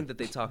That's another store. thing that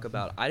they talk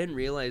about. I didn't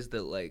realize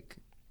that like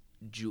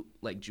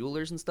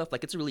jewelers and stuff,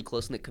 like it's a really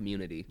close knit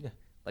community. Yeah.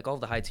 Like all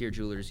the high tier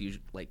jewelers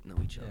usually like know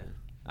each other.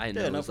 I didn't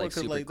Yeah, know it no, was like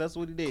because super like that's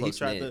what he did. He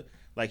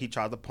close-knit.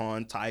 tried to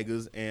pawn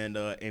Tiger's and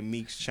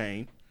Meek's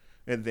chain,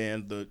 and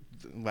then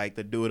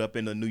to do it up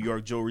in the New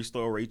York jewelry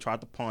store where he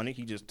tried to pawn it.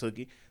 He just took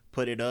it,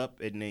 put it up,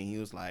 and then he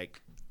was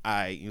like,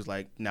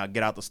 now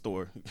get out the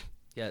store.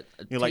 Yeah,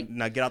 You're like,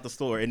 now get out the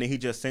store, and then he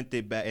just sent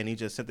it back, and he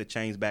just sent the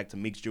chains back to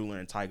Meek's jeweler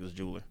and Tiger's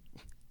jeweler.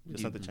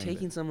 Just sent the chain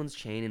taking back. someone's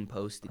chain and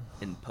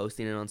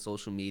posting it on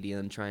social media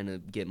and trying to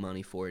get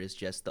money for it is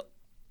just the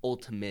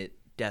ultimate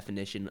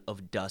definition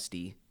of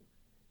dusty.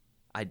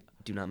 I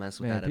do not mess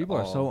with Man, that people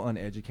at are all. so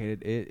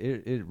uneducated.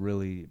 It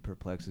really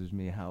perplexes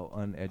me how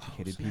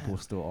uneducated people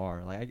still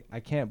are. Like I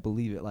can't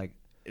believe it. Like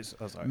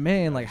Sorry.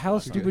 man, like how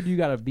stupid you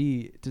gotta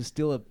be to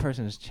steal a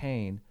person's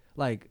chain,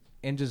 like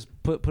and just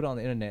put it on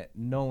the internet,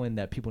 knowing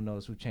that people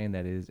knows who chain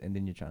that is, and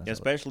then you're trying to sell it.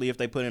 Especially if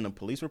they put in a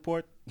police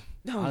report.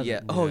 Oh yeah,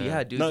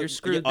 dude, No, you're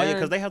screwed. Oh yeah, then.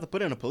 because they have to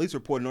put in a police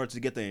report in order to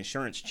get the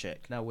insurance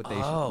check. Now what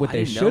Oh, I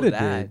they didn't know should have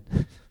that.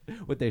 did,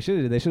 what they should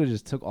have did, they should have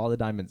just took all the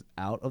diamonds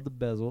out of the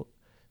bezel,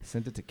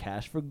 sent it to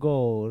Cash for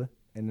Gold,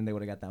 and then they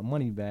would have got that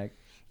money back.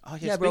 Oh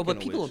Yeah, bro, but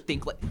people don't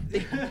think like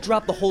they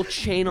drop the whole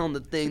chain on the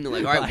thing. They're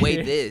like, all right,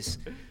 weigh this.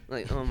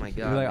 Like, oh my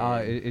god. You're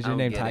like, man. is I your don't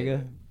name get it.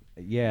 Tiger?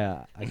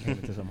 Yeah, I came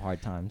into some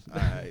hard times. All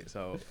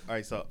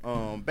right,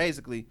 so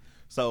basically,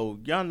 so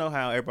y'all know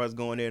how everybody's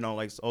going in on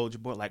like Soulja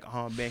Boy, like,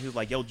 oh man, he was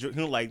like, yo, he was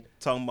like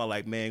talking about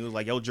like, man, he was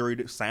like, yo,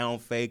 jury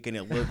sound fake and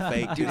it look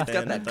fake. Dude, this, it's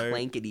got and the that third.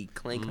 clankety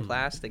clank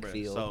plastic Bruh,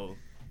 feel.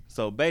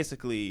 So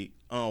basically,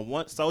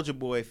 once Soulja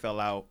Boy fell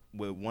out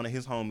with one of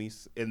his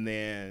homies, and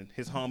then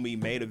his homie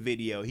made a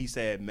video. He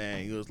said,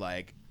 man, he was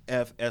like,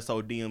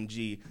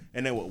 FSODMG,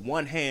 and then with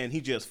one hand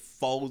he just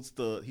folds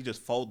the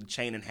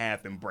chain in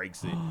half and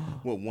breaks it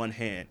with one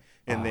hand,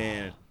 and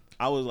then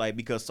I was like,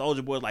 because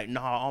Soulja Boy was like,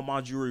 nah, all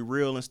my jewelry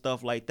real and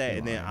stuff like that,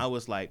 and then I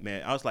was like,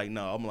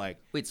 no, I'm like,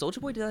 Wait, Soulja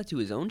Boy did that to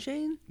his own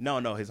chain? no,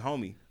 his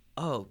homie.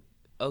 Oh,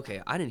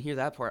 okay. I didn't hear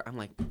that part. I'm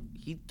like,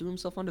 he threw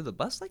himself under the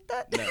bus like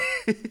that?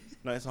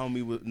 No, his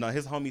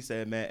homie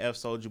said, man, F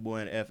Soulja Boy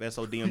and F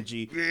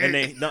SODMG. And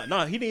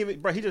then he didn't even,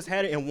 bro, he just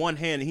had it in one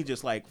hand and he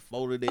just like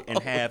folded it in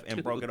half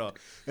and broke it up.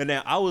 And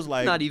then I was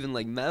like, Not even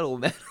like metal.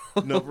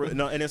 no, and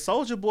then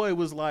Soulja Boy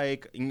was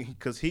like,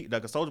 because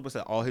Soulja Boy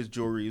said all his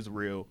jewelry is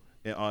real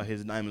and all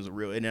his diamonds are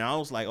real. And then I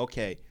was like,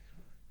 okay,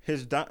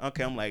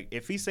 I'm like,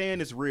 if he's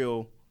saying it's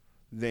real,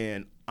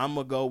 then I'm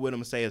gonna go with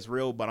him and say it's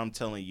real. But I'm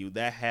telling you,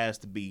 that has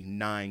to be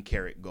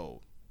 9-karat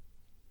gold.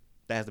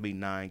 That has to be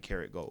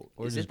 9-karat gold.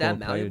 Or Is just it that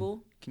gold-plated.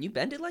 malleable? Can you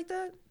bend it like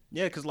that?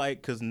 Yeah, cause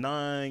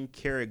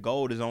 9-karat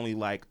gold is only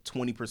like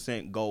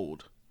 20%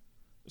 gold,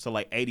 so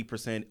like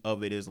 80%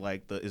 of it is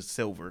like is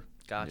silver.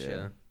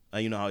 Gotcha.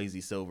 You know how easy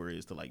silver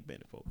is to like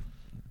bend it for,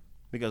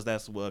 because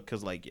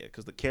cause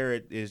the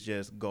carat is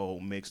just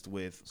gold mixed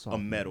with a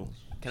metal.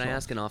 Can I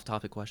ask an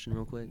off-topic question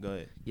real quick? Go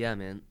ahead. Yeah,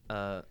 man.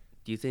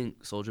 Do you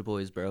think Soulja Boy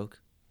is broke?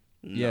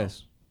 No.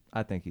 Yes,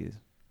 I think he is.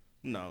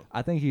 No.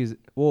 I think he's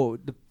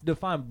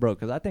define broke,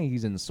 because I think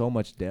he's in so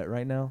much debt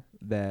right now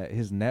that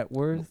his net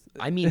worth.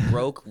 I mean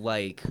broke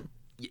like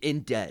in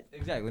debt.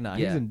 Exactly. Nah,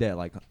 Yeah. he's in debt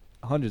like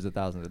hundreds of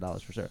thousands of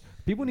dollars for sure.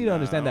 People need to Nah,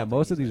 understand I that don't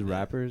most think of he's these in debt.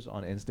 rappers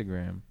on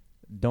Instagram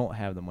don't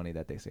have the money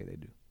that they say they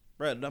do.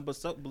 Right, no, but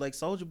like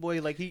Soulja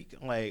Boy, like he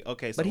like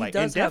okay, so But he like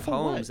does in debt have for what?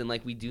 homes, and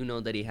like we do know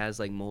that he has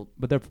like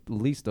But they're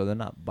leased though. They're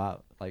not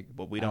bought like.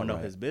 But we don't know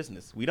outright. his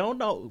business. We don't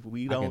know.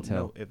 We don't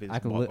know if it's. I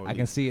can bought or I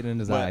can leased. see it in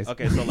his But, eyes.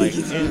 okay, so like,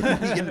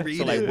 can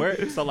read where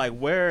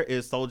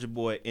is Soulja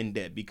Boy in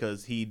debt?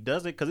 Because he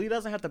doesn't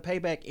have to pay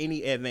back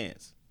any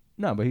advance.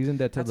 No, but he's in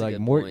debt to That's a like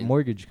good point.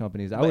 mortgage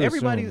companies. I But would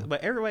everybody, assume.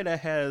 but everybody that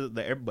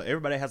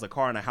has a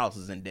car and a house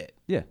is in debt.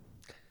 Yeah.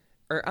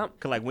 Or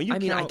Cause like when you I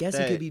mean, I count guess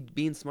that, he could be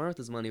being smart with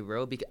his money,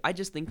 bro. I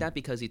just think that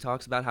because he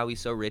talks about how he's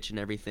so rich and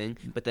everything,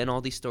 but then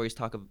all these stories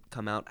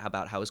come out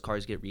about how his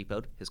cars get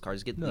repoed, his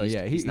cars get No, leased,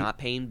 yeah, he's not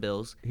paying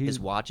bills, his he's-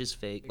 watch is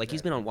fake. Like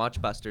he's been on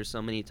Watchbusters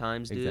so many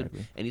times, dude,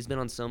 Exactly. and he's been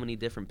on so many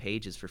different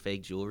pages for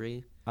fake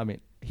jewelry. I mean,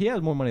 he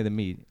has more money than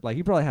me. Like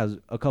he probably has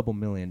a couple $1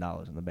 million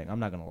in the bank. I'm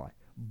not gonna lie,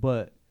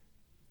 but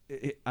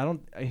I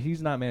don't.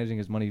 He's not managing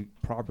his money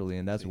properly,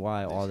 and that's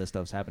why all this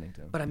stuff's happening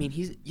to him. But I mean,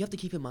 you have to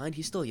keep in mind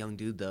he's still a young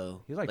dude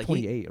though. He's like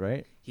 28,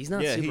 right? He's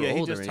not yeah, super he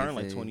old just or turned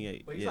like anything.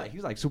 28. But he's Yeah. like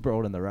he's like super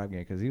old in the rap game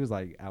because he was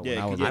like out when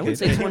Yeah, I was. yeah, a I would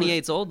kid. say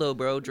 28's old though,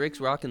 bro. Drake's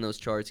rocking those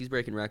charts. He's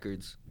breaking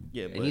records.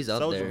 Yeah, And but he's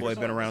up Soulja there. Boy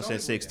been around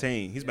since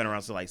 16. He's been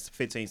around since like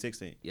 15,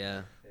 16.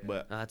 Yeah,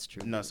 But that's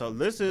true. no, so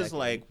this is Decade.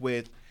 like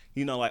with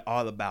like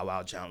all the Bow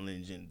Wow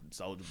challenge and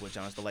Soulja Boy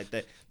challenge stuff like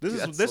that. Dude,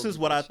 This that's is Soulja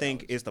what Boy I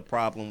think challenge. is the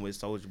problem with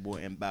Soulja Boy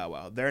and Bow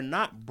Wow. They're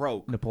not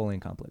broke. Napoleon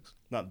complex.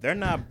 No, they're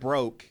not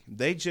broke.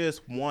 They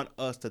just want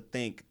us to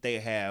think they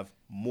have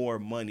more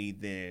money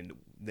than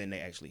they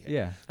actually have.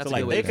 Yeah. That's so a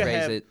like good way they to could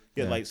phrase have it.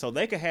 yeah, Yeah. like so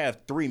they could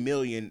have $3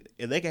 million.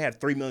 They could have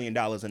 $3 million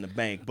in the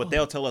bank, but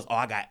they'll tell us, "Oh,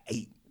 I got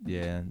 8."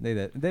 Yeah,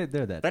 they're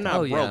that. They're not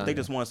Oh, broke. yeah. They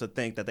just want us to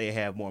think that they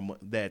have more money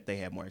than they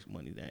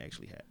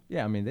actually have.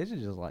 Yeah, I mean they should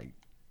just like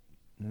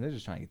they're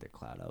just trying to get their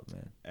clout up,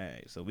 man. All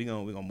right, so we're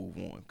gonna move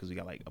on because we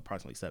got like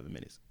approximately 7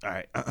 minutes. All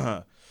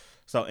right.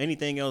 So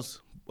anything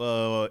else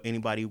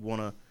anybody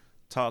wanna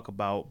talk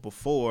about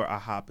before I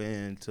hop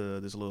into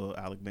this little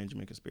Alec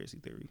Benjamin conspiracy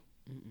theory?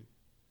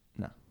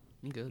 No.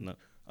 You good? No.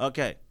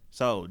 Okay.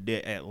 So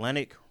did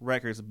Atlantic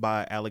Records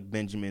buy Alec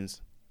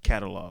Benjamin's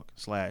catalog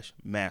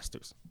 /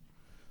 masters?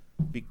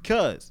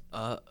 Because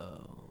Uh-oh.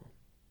 all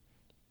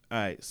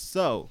right,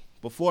 so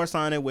before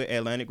signing with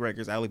Atlantic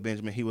Records, Alec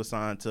Benjamin, he was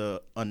signed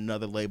to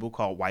another label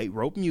called White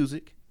Rope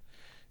Music.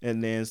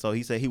 And then so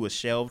he said he was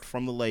shelved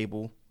from the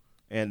label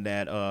and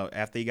that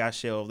after he got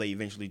shelved, they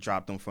eventually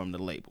dropped him from the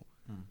label.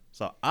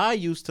 So I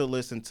used to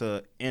listen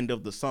to End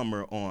of the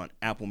Summer on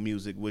Apple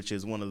Music, which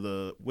is one of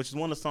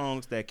the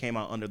songs that came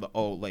out under the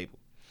old label.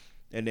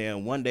 And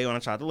then one day when I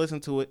tried to listen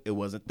to it, it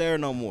wasn't there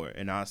no more.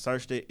 And I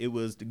searched it, it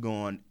was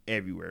gone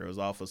everywhere. It was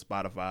off of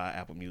Spotify,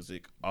 Apple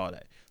Music, all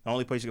that. The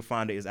only place you can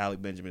find it is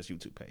Alec Benjamin's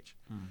YouTube page.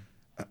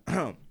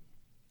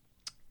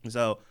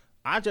 So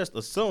I just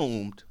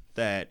assumed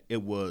that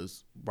it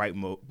was White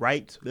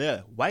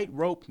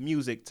Rope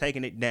Music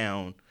taking it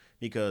down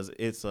because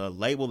it's a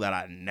label that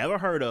I never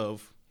heard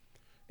of.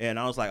 And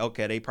I was like,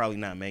 okay, they probably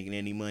not making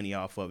any money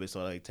off of it,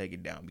 so they take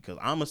it down. Because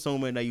I'm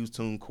assuming they use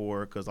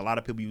TuneCore, because a lot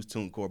of people use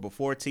TuneCore.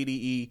 Before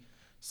TDE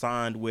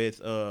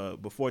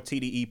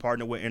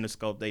partnered with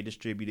Interscope, they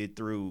distributed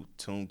through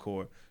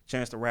TuneCore.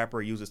 Chance the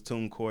Rapper uses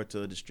TuneCore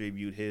to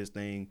distribute his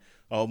thing.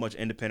 A whole bunch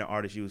of independent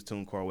artists use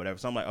TuneCore or whatever.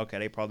 So I'm like, okay,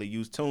 they probably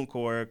use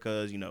TuneCore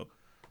because,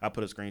 I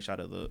put a screenshot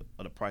of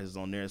the prices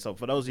on there. So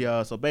for those of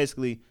y'all, so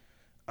basically,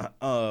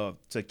 for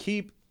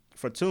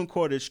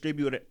TuneCore to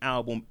distribute an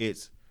album,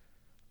 it's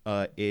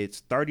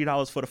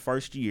 $30 for the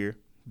first year,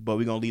 but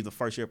we're gonna leave the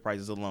first year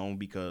prices alone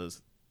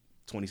because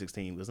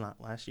 2016 was not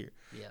last year.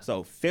 Yeah.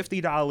 So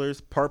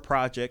 $50 per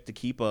project to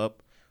keep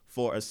up.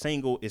 For a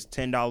single, it's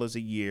 $10 a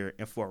year,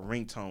 and for a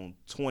ringtone,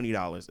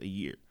 $20 a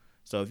year.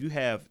 So if you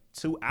have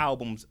 2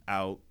 albums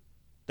out,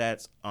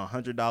 that's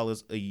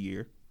 $100 a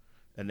year,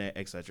 and then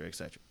et cetera, et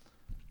cetera.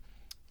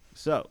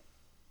 So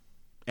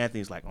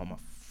Anthony's like, oh my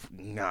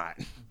God.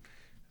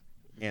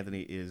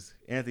 Anthony's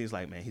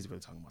like, man, he's really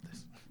talking about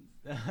this.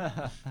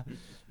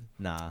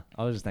 Nah,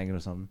 I was just thinking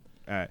of something.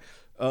 All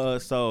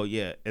right. So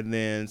yeah, and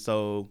then what's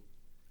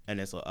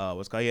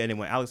called? Yeah, and then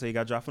when Alex said he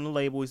got dropped from the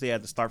label, he said he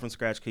had to start from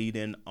scratch because he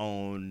didn't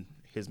own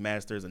his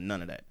masters and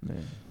none of that.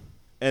 Man.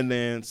 And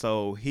then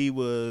so he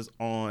was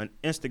on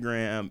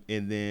Instagram,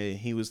 and then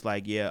he was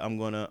like, yeah, I'm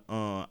gonna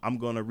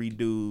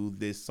redo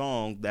this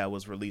song that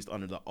was released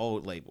under the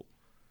old label.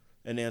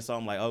 And then so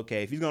I'm like,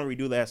 okay, if he's gonna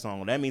redo that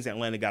song, that means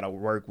Atlanta got to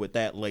work with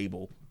that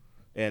label.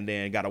 And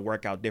then got to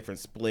work out different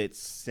splits,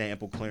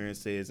 sample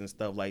clearances, and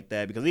stuff like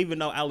that. Because even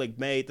though Alec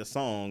made the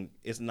song,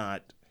 it's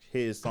not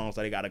his song,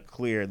 so they got to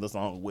clear the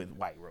song with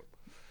White Rope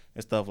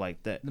and stuff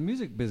like that. The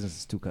music business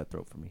is too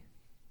cutthroat for me.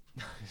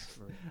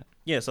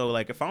 Yeah, so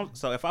like if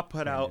I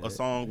put out a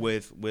song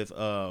with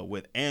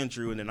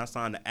Andrew, and then I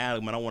sign the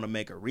album, and I want to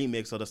make a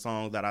remix of the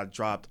song that I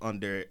dropped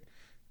under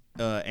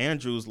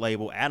Andrew's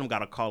label, Adam got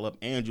to call up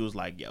Andrew's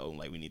like, yo,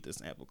 like we need this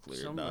sample clear.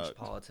 So dog. much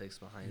politics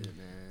behind it,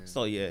 man.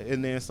 So yeah,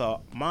 and then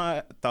so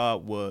my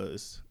thought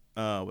was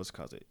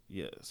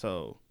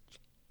so,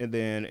 and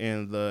then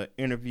in the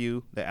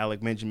interview that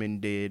Alec Benjamin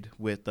did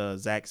with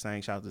Zach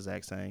Sang, shout out to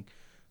Zach Sang,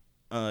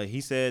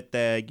 he said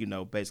that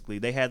basically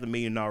they had the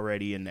meeting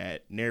already, and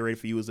that Narrated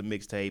for You was a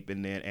mixtape,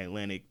 and then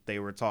Atlantic, they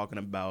were talking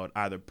about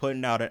either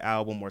putting out an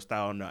album or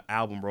starting an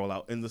album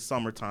rollout in the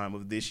summertime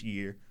of this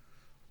year.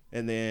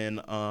 And then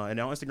on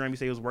Instagram, he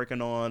said he was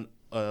working on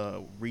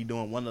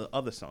redoing one of the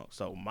other songs.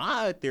 So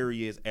my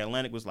theory is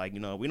Atlantic was like,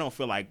 we don't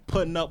feel like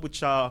putting up with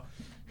y'all.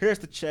 Here's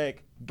the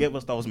check. give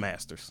us those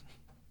masters.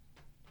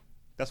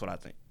 That's what I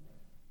think.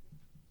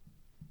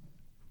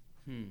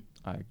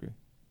 I agree.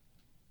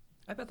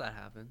 I bet that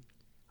happened.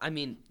 I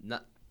mean,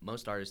 not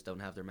most artists don't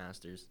have their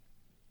masters.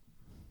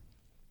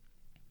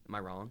 Am I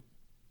wrong?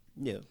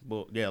 Yeah,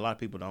 well, yeah, a lot of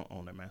people don't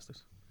own their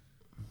masters.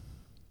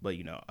 But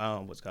you know, I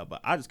don't know what's called.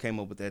 But I just came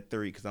up with that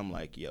theory because I'm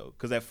like, yo,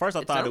 because at first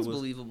I thought it sounds was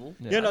believable.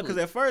 Yeah. you know, because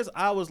at first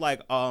I was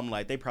like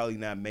they probably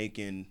not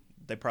making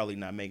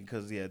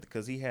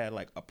because he had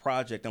like a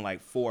project and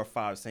like 4 or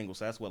 5 singles.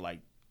 So that's what like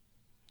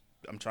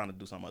I'm trying to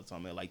do something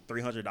like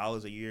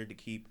 $300 a year to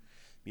keep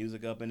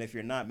music up. And if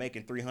you're not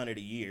making $300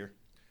 a year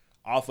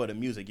off of the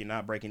music, you're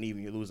not breaking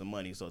even. You're losing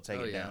money. So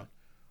take it down.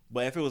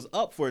 But if it was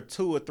up for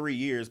 2 or 3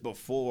 years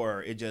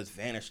before it just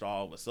vanished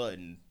all of a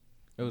sudden,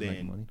 It was then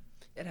making money.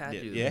 It had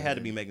to. it had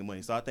to be making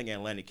money. So I think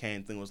Atlantic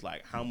came thing was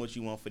like, how much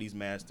you want for these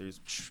masters?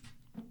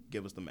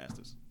 Give us the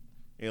masters.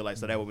 You know, like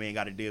so that way we ain't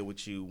got to deal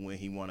with you when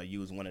he want to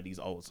use one of these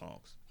old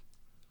songs.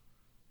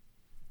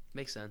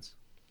 Makes sense.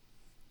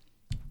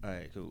 All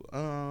right, cool.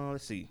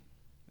 Let's see.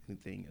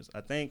 Anything else?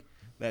 I think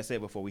that's it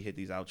before we hit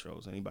these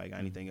outros. Anybody got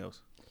anything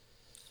else?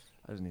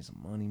 I just need some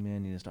money,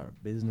 man. Need to start a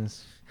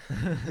business.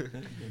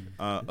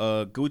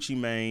 Gucci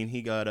Mane,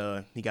 he got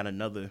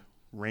another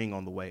ring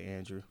on the way,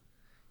 Andrew.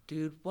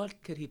 Dude,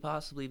 what could he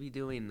possibly be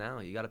doing now?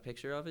 You got a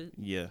picture of it?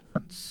 Yeah.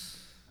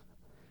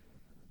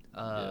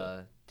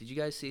 Did you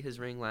guys see his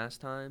ring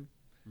last time?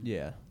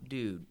 Yeah.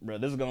 Dude, Bro,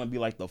 this is gonna be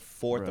like the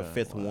 4th or Bruh,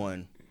 5th wow.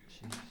 one.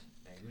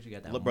 Gucci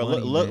got that Look, bro,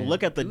 money, look, man.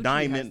 look at the Gucci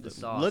diamond. has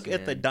the sauce, look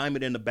at the man.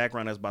 diamond in the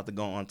background that's about to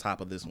go on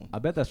top of this one. I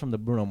bet that's from the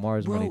Bruno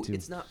Mars bro, money too.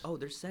 it's not. Oh,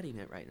 they're setting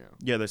it right now.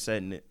 Yeah, they're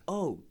setting it.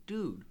 Oh,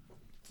 dude,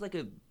 it's like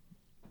a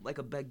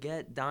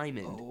baguette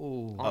diamond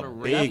Oh, on a a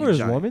ring. is that big for his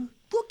giant. woman?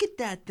 Look at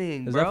that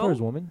thing, Is bro. that for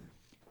his woman?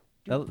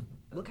 That-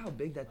 Look how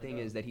big that thing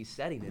is that he's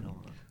setting it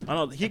on. I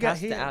know he It got has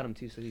he, to Adam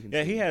too, so he can.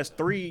 yeah, see he it. has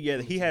 3. Yeah,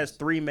 he has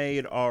 3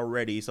 made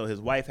already. So his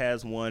wife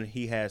has 1.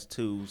 He has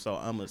 2. So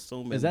I'm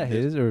assuming Is that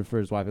this- his or for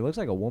his wife? It looks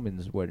like a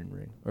woman's wedding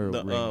ring. Or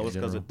The, ring in was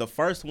because general. the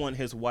first one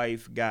his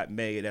wife got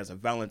made as a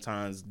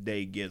Valentine's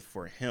Day gift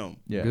for him,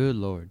 Yeah. Good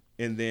lord.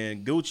 and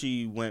then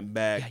Gucci went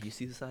back. Yeah, you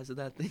see the size of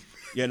that thing?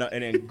 You know,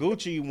 and then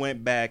Gucci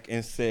went back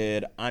and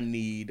said, "I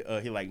need."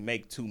 He like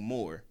make 2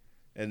 more,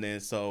 and then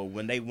so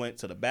when they went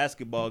to the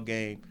basketball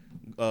game,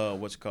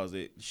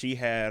 she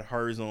had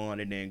hers on,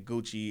 and then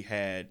Gucci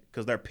had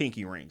because they're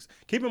pinky rings.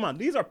 Keep in mind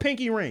these are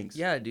pinky rings.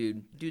 Yeah,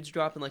 dude. Dude's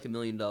dropping like $1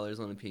 million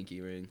on a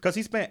pinky ring. Because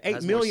he spent $8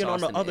 Has more million on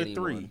sauce the than other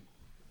anyone. 3.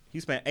 He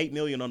spent $8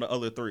 million on the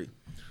other 3.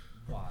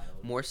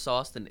 More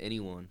sauce than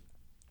anyone.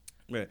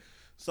 Yeah.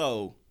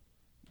 So.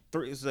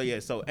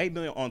 So 8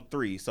 million on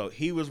 3. So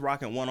he was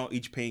rocking 1 on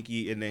each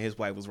pinky, and then his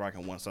wife was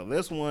rocking 1. So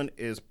this one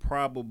is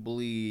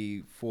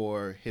probably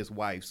for his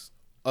wife's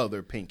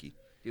other pinky.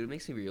 Dude, it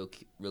makes me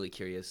really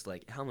curious.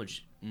 Like, how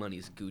much money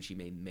is Gucci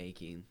Mane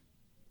making?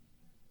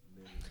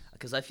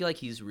 Because I feel like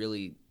he's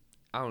really,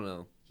 I don't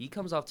know. He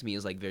comes off to me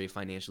as like very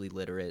financially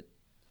literate.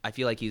 I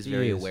feel like he's He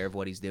very is. aware of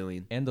what he's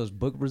doing. And those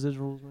book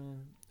residuals,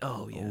 man.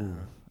 Oh yeah, Ooh.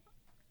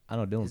 I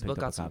know Dylan his picked book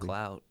up got a some copy.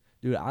 clout.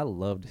 Dude, I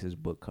loved his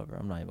book cover.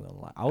 I'm not even gonna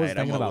lie. I was Hey, that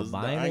thinking one about was-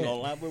 buying I ain't it.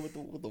 gonna lie, bro,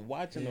 with the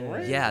watch and the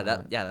ring. Yeah,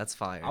 that's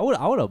fire. I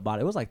would have bought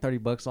it. It was like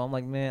 $30, so I'm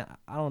like, man,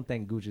 I don't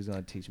think Gucci's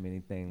gonna teach me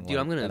anything. Dude,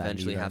 I'm gonna that I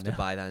eventually need right have to now.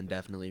 buy that and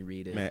definitely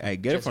read it. Man, hey,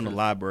 get it Just from the for-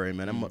 library,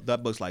 man.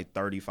 That book's like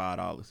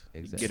 $35.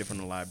 Exactly. Get it from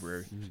the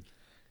library.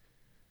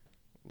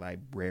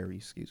 Library,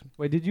 excuse me.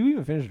 Wait, did you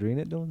even finish reading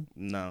it, Dylan?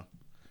 No,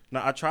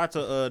 I tried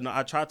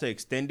to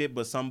extend it,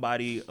 but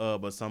somebody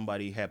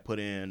had put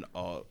in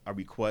a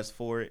request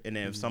for it, and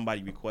then if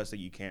somebody requested,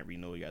 you can't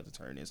renew. You have to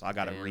turn it in. So I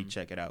gotta Damn.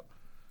 recheck it out.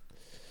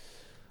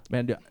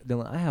 Man, dude,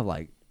 Dylan, I have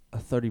like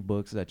 30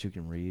 books that you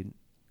can read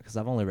because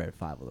I've only read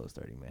 5 of those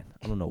 30, man.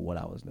 I don't know what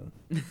I was doing,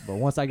 but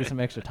once I get some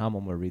extra time,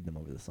 I'm gonna read them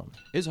over the summer.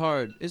 It's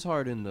hard. It's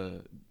hard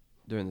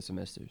during the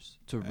semesters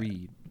to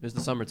read. Because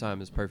the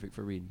summertime is perfect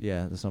for reading.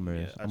 Yeah, the summer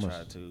Yeah, is. I I'm gonna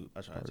tried to.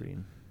 start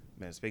reading.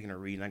 Man, speaking of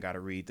reading, I gotta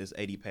read this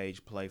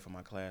 80-page play for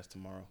my class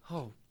tomorrow.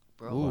 Oh,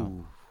 bro.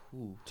 Ooh.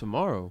 Ooh.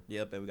 Tomorrow.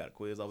 Yep, and we got a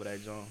quiz over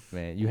that, John.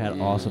 Man, you had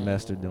an all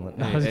semester, Dylan.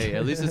 Hey,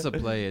 at least it's a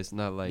play. It's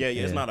not like Yeah,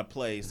 it's yeah. not a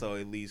play, so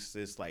at least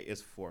it's like it's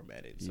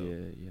formatted. So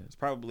yeah. it's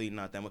probably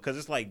not that much because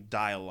it's like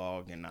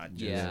dialogue and not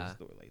just Yeah. a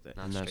story like that.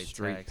 Not And not straight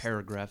straight text.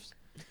 paragraphs.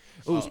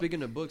 Oh,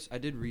 speaking of books, I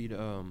did read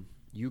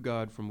You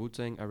God from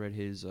Wu-Tang. I read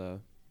his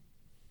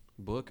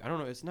book. I don't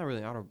know. It's not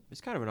really it's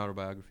kind of an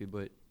autobiography,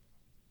 but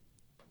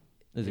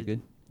Is it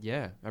good?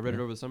 yeah, I read it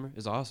Yeah. over the summer.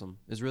 It's awesome.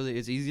 It's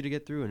easy to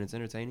get through and it's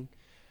entertaining.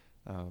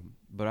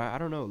 But I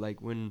don't know.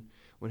 Like when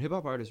hip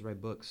hop artists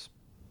write books,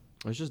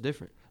 it's just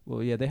different.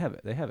 Well, yeah, they have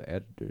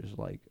editors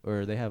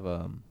or they have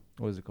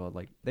what is it called?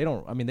 Like they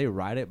don't. I mean, they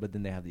write it, but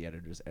then they have the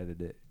editors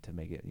edit it to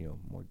make it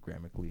more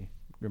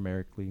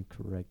grammatically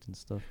correct and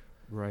stuff.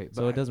 Right.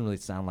 So it doesn't really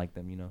sound like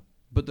them.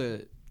 But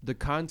the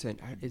content,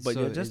 it's But so,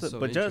 yeah, it's just so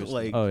but just interesting.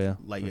 like Oh, yeah,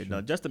 like for yeah, no,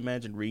 sure. just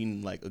imagine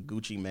reading like a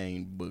Gucci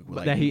Mane book But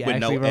like, that he with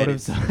no actually wrote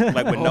edits, himself.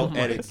 like with Oh no my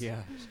edits. gosh.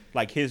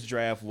 Like his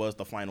draft was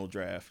the final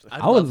draft.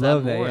 I'd I would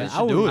love that. more. Yeah. They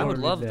should do it. I would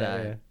read love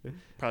that. yeah.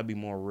 Probably be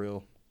more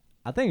real.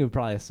 I think it would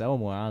probably sell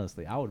more.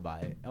 Honestly, I would buy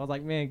it. I was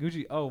like, man,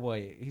 Gucci. Oh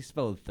boy, he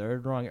spelled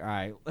third wrong. All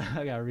right,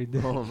 I gotta read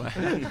this. Oh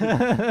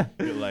my.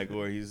 You're like,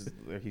 or he's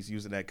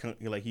using that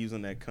he's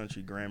using that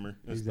country grammar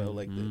and stuff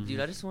like that. Dude,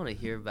 I just want to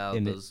hear about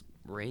In it. those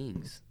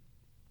rings.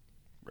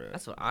 Bruh.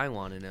 That's what I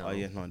want to know. Oh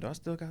yeah, no, do I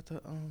still got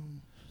the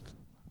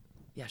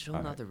Yeah, show them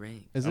Alright. out the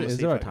rings. Is I'ma it? Is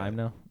see there if a I got time it.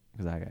 now?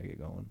 Because I gotta get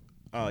going.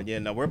 Oh yeah,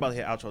 no, we're about to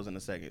hit outros in a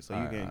second, so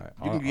Alright, you alright.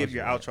 can give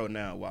your I'll outro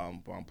now while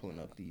I'm pulling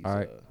up these.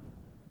 Alright.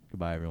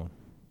 Goodbye, everyone.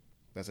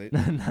 That's it.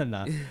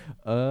 nah.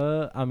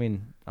 I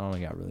mean, I don't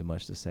got really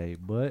much to say,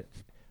 but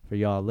for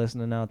y'all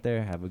listening out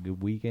there, have a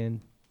good weekend,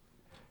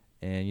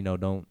 and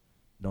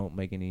don't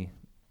make any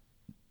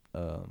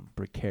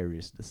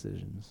precarious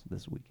decisions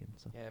this weekend.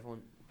 So Yeah,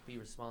 everyone be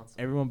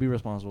responsible. everyone be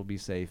responsible, be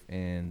safe,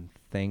 and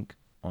think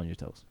on your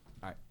toes.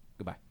 All right,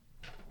 goodbye.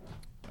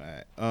 All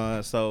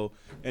right. So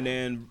and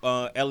then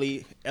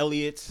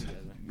Elliot,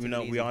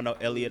 we all know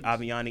Elliot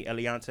Aviani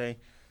Eliante.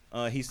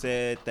 He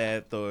said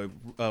that the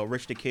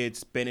Rich the Kid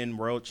spinning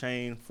world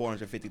chain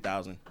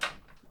 $450,000.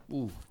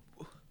 Ooh.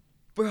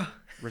 Bruh.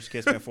 Rich the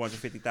Kid spent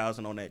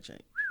 $450,000 on that chain.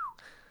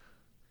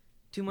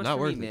 Too much Not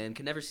for me, worth it. man.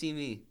 Can never see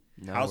me.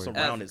 House worth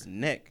around Ever. his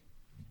neck.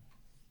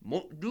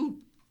 Dude,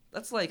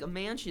 that's like a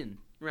mansion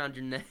around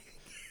your neck.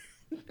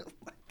 Oh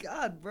my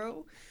God,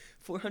 bro.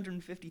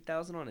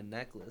 $450,000 on a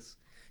necklace.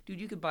 Dude,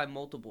 you could buy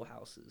multiple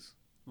houses.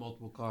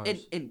 Multiple cars.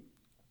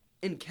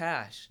 In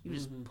cash. You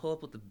just pull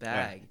up with the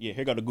bag. Yeah,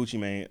 here go the Gucci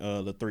Mane,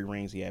 the 3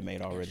 rings he had made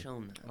Yeah, already. show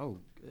 'em that. Oh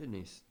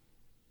goodness.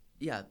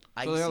 Yeah,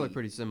 I So they all see. look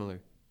pretty similar.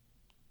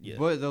 Yeah.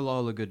 But they'll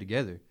all look good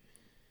together.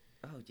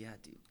 Oh yeah,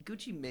 dude.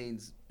 Gucci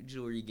Mane's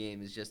jewelry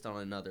game is just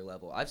on another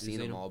level. I've seen seen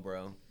them 'em? all,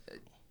 bro.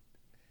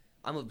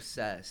 I'm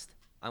obsessed.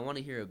 I want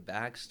to hear a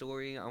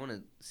backstory. I want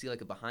to see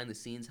like a behind the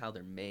scenes how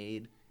they're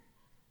made.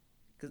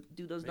 Cause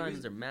dude, those Maybe-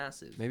 diamonds are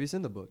massive. Maybe it's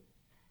in the book.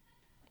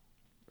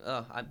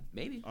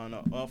 Maybe. I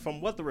don't know. From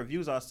what the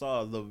reviews I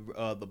saw,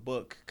 the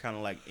book kind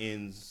of like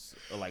ends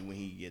like when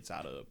he gets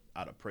out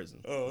of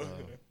prison. Oh,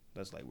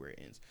 that's like where it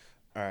ends.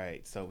 All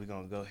right, so we're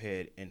gonna go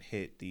ahead and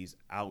hit these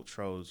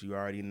outros. You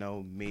already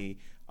know me.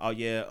 Oh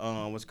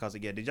yeah, what's it called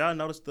again? Did y'all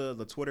notice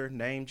the Twitter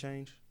name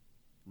change?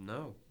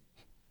 No.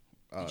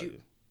 Did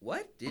you?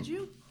 What? Did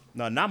you?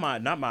 No, not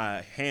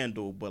my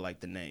handle, but like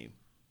the name.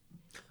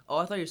 Oh,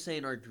 I thought you were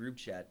saying our group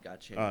chat got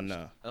changed. Oh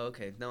no. Oh,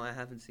 okay. No, I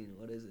haven't seen it.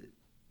 What is it?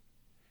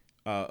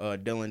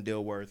 Dylan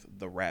Dilworth,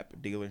 the rap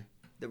dealer.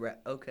 The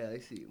Okay, I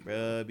see.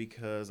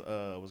 Because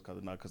what's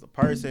called not because the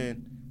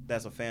person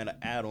that's a fan of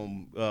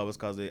Adam was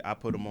cause I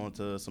put him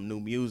onto some new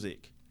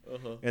music.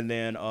 And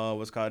then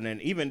what's called and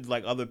then even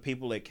like other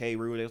people at K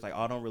Rue, they was like,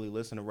 oh, I don't really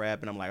listen to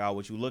rap, and I'm like, oh,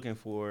 what you looking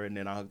for? And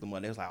then I hooked them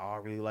up. They was like, oh, I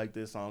really like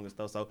this song and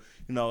stuff. So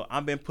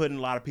I've been putting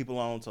a lot of people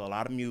on to a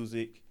lot of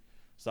music.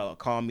 So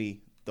call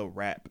me the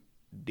rap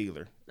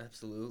dealer.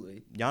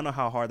 Absolutely. Y'all know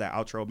how hard that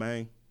outro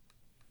bang,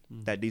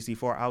 that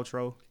DC4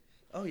 outro.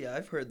 Oh yeah,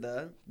 I've heard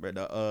that. But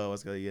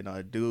what's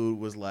good? Dude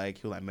was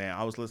like, man,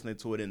 I was listening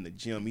to it in the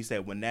gym. He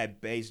said when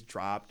that bass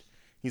dropped,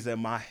 he said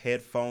my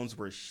headphones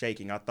were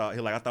shaking. I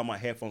thought my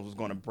headphones was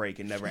gonna break.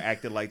 It never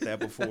acted like that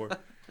before.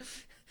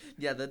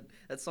 Yeah,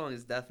 that song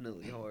is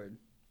definitely hard.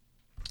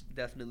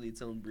 Definitely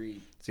its own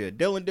breed. So yeah,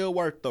 Dylan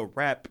Dilworth, the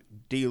rap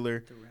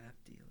dealer. The rap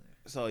dealer.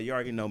 So you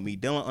already know me,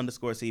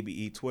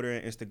 Dylan_CBE, Twitter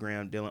and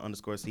Instagram,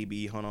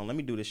 Dylan_CBE. Hold on, let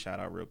me do this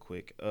shout out real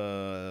quick.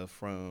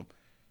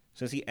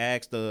 Since he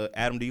asked,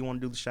 Adam, do you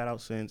want to do the shout out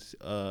since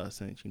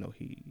do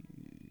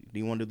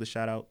you want to do the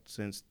shout out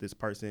since this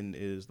person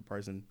is the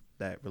person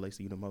that relates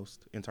to you the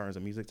most in terms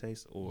of music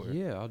taste, or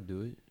Yeah, I'll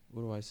do it.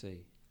 What do I say?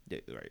 yeah,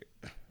 right?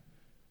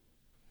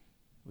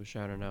 We're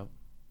shouting out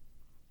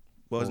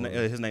Well, Or-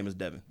 his name is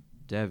Devin.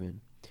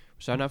 Devin. We're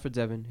shouting out for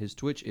Devin. His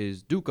Twitch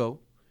is Duko,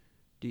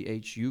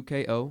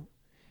 DHUKO,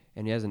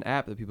 and he has an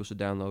app that people should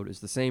download. It's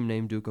the same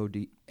name, Duko,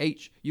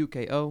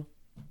 DHUKO.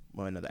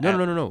 Well, no.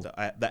 No.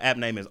 The app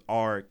name is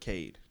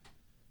Arcade.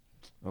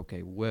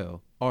 Okay,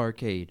 well,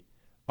 Arcade,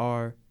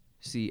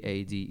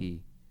 RCADE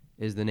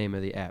is the name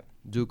of the app.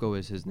 Duko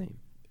is his name.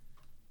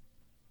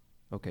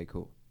 Okay,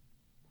 cool.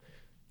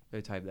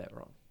 They typed that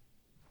wrong.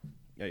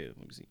 Yeah. Let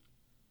me see.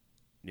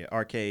 Yeah,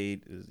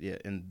 Arcade is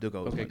and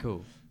Dugo. is Okay, one.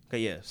 cool. Okay,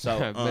 yeah. So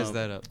I messed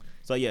that up.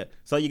 So yeah,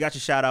 so you got your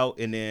shout out,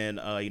 and then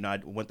I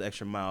went the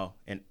extra mile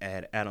and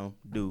had Adam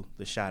do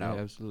the shout Yeah, out.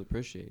 absolutely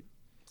appreciate it.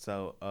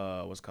 So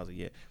what's it called?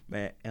 Yeah,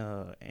 man,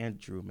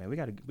 Andrew, man, we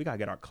gotta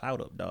get our clout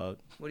up, dog.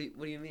 What do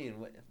you mean?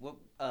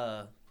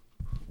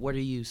 What are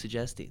you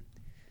suggesting?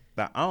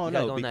 But I don't You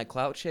gotta know. go on that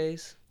clout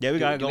chase? Yeah, we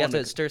gotta Do go we on have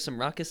to the, stir some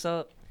ruckus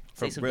up?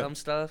 Say For some real. dumb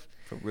stuff?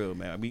 for real,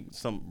 man. I mean,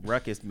 some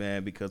ruckus,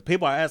 man, because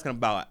people are asking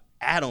about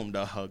Adam,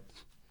 dog.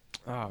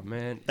 Oh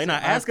man, They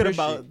not I asking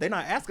appreciate- about. They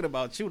not asking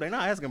about you. They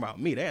not asking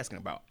about me. They asking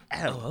about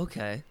Adam. Oh,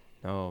 okay.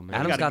 No man,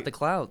 Adam's gotta got get- the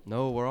clout.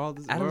 no, we're all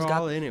Adam's we're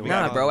got all in it. we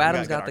Nah, gotta- bro. we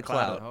Adam's gotta got get the our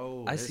clout clout. up.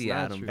 No, I it's see not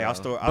Adam. true. Hey, I'll But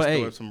store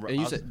hey, some. and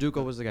you said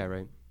Duko was the guy,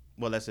 right?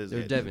 well, that's his.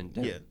 There's yeah, Devin.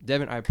 Yeah.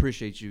 Devin, I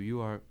appreciate you. You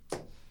are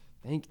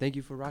Thank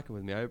you for rocking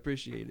with me. I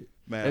appreciate it.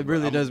 Man, it bro,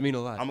 really does mean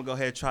a lot. I'm gonna go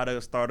ahead and try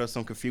to start up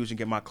some confusion,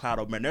 get my clout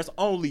up, man. There's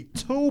only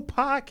 2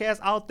 podcasts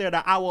out there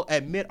that I will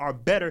admit are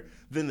better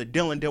than the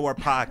Dylan Dilworth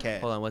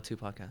podcast. Hold on, what 2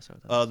 podcasts are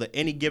those? The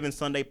Any Given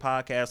Sunday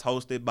podcast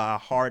hosted by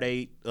Hard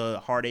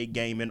 8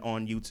 Gaming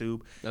on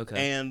YouTube.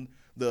 Okay. And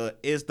the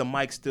Is the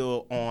Mic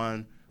Still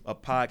On, a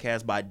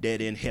podcast by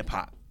Dead End Hip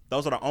Hop.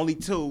 Those are the only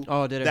 2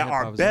 Oh, Dead End that Hip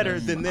are Hop is better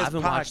nice. than this I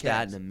haven't podcast. watched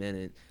that in a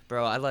minute,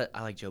 bro. I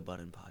like Joe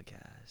Budden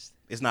podcast.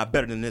 It's not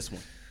better than this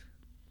one.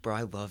 Bro,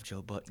 I love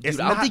Joe Budden. It's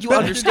Dude, I don't not think you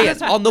better than understand.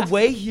 this. On the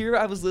way here,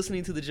 I was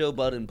listening to the Joe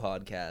Budden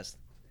podcast.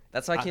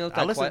 That's why I came up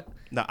with that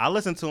I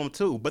listen to them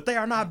too, but they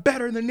are not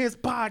better than this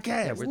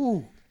podcast.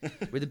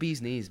 We're the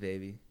bee's knees,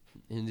 baby.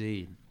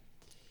 Indeed.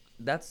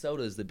 That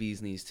soda is the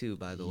bee's knees too,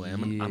 by the way.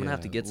 I'm gonna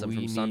have to get some we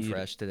from need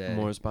Sunfresh today.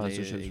 More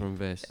sponsorships Yeah. from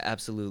Vest.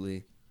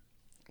 Absolutely.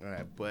 All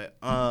right, but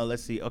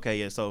let's see. Okay,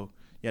 yeah. So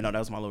that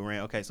was my little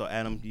rant. Okay, so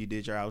Adam, you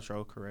did your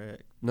outro,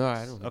 correct? No,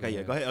 I don't. Okay, think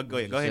yeah. I Go ahead. have. Go I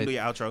ahead. just And do said-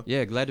 your outro.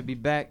 Yeah, glad to be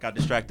back. Got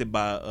distracted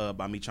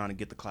by me trying to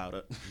get the cloud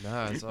up.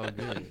 Nah, it's all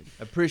good.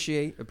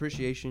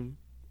 Appreciation.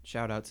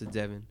 Shout out to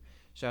Devin.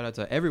 Shout out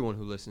to everyone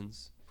who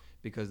listens,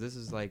 because this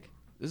is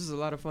a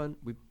lot of fun.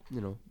 We,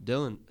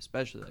 Dylan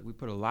especially, we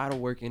put a lot of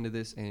work into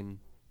this, and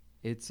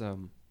it's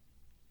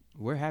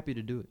we're happy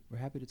to do it. We're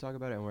happy to talk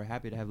about it, and we're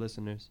happy to have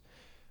listeners.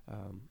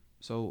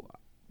 So,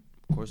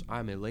 of course,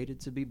 I'm elated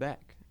to be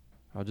back.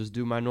 I'll just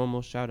do my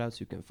normal shout outs.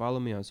 You can follow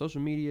me on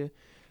social media.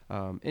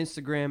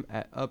 Instagram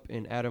at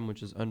 @upandadam,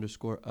 which is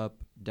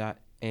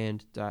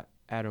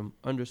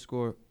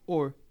 _up.and.adam_,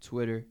 or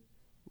Twitter,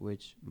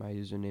 which my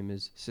username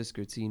is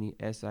Siskertini,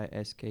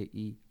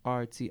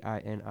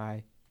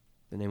 SISKERTINI.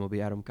 The name will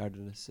be Adam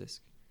Cardenas Sisk.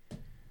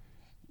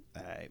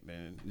 All right,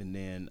 man. And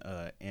then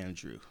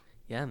Andrew.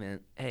 Yeah,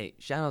 man. Hey,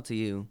 shout out to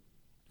you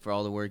for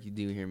all the work you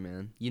do here,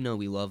 man. You know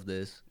we love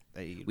this.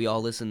 Hey, We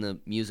all listen to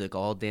music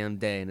all damn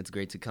day, and it's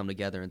great to come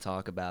together and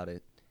talk about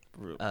it.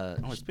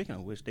 speaking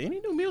of which, did any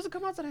new music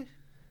come out today?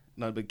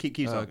 No, but keep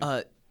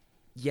talking.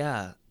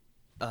 Yeah.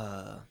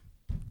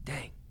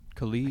 Dang.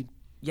 Khalid.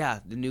 Yeah,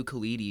 the new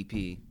Khalid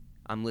EP.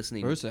 I'm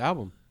listening. Or it's an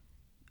album.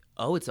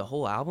 Oh, it's a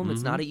whole album.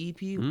 It's not an EP.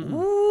 Mm-mm.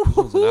 Ooh. This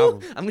one's an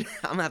album. I'm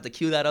gonna have to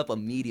cue that up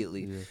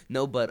immediately. Yeah.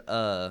 No, but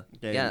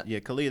yeah.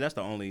 Khalid. That's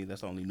the only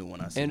new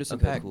one I see. Anderson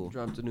Okay, .Paak cool.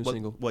 dropped a new Well,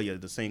 single. Well, yeah,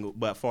 the single.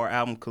 But for our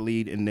album,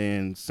 Khalid, and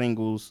then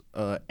singles,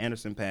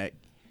 Anderson .Paak,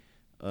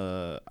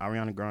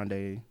 Ariana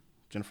Grande,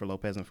 Jennifer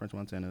Lopez, and French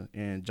Montana,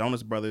 and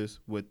Jonas Brothers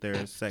with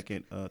their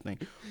second thing.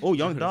 Oh,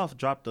 Young Dolph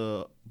dropped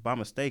the By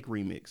Mistake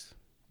remix.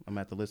 I'm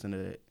gonna have to listen to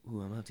that.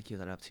 Ooh, I'm gonna have to cue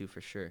that up too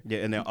for sure. Yeah,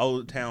 and then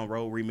Old Town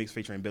Road remix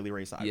featuring Billy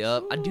Ray Cyrus.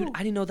 Yep. Dude,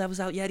 I didn't know that was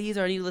out yet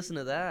either. I need to listen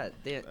to that.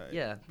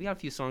 Yeah, we got a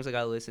few songs I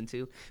gotta listen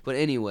to. But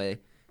anyway,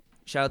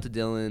 shout out to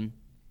Dylan.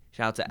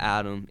 Shout out to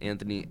Adam,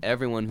 Anthony,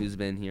 everyone who's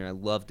been here. I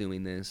love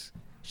doing this.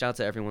 Shout out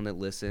to everyone that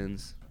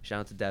listens.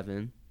 Shout out to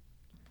Devin.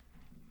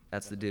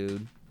 That's the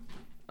dude.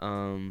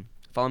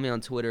 Follow me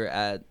on Twitter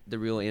at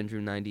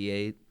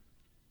TheRealAndrew98.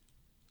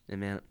 And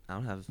man, I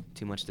don't have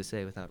too much to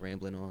say without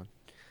rambling on.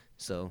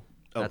 So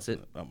that's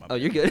it. Oh, my Oh,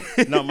 bad. you're good.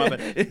 No, my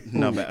bad.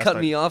 No, bad. I Cut started-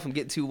 me off and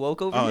get too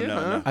woke over Oh, here, no,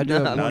 huh? no. I do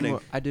have No, one they-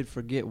 more. I did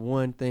forget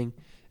one thing.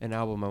 An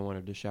album I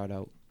wanted to shout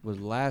out was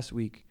last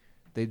week.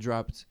 They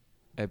dropped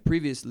a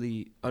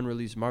previously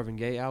unreleased Marvin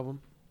Gaye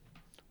album.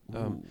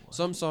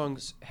 Some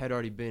songs had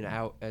already been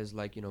out as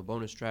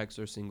bonus tracks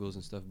or singles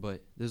and stuff,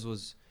 but this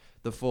was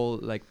the full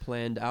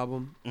planned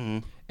album,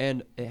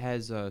 and it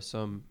has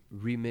some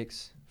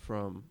remix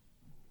from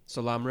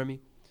Salam Remy,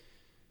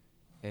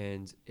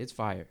 and it's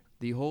fire.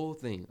 The whole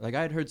thing, I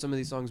had heard some of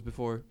these songs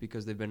before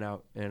because they've been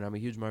out, and I'm a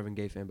huge Marvin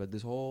Gaye fan, but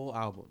this whole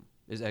album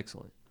is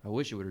excellent. I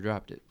wish it would have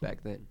dropped it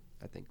back then.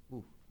 I think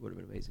would have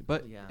been amazing,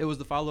 but Yeah. it was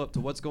the follow up to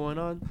What's Going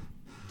On,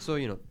 so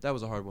that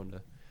was a hard one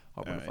to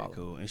All right, follow.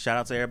 cool. And shout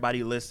out to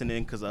everybody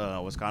listening, because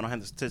I don't have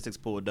the statistics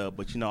pulled up,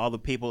 but all the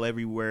people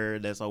everywhere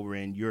that's over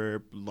in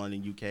Europe,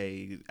 London,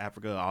 UK,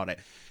 Africa, all that.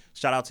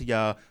 Shout out to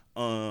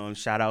y'all.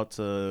 Shout out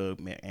to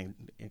man, and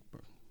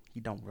he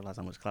don't realize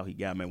how much clout he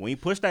got, man. When he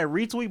push that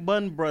retweet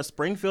button, bruh,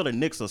 Springfield and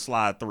Knicks will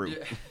slide through.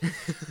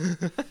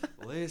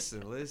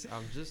 Listen,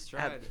 I'm just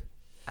trying.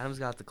 Adam's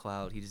got the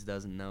cloud. He just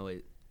doesn't know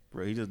it.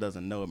 Bro, he just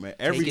doesn't know it, man.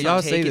 Take it.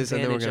 Y'all say Take this,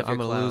 and then advantage of I'm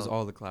your gonna lose clout.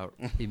 all the clout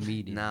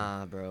immediately.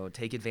 Nah, bro.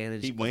 Take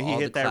advantage of When he all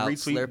hit the that clout.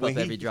 retweet, Slurp when up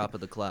he- every drop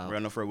of the cloud. Bro,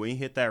 no, for when he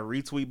hit that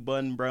retweet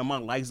button, bro, my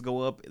likes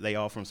go up. They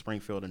all from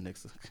Springfield and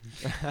Knicks.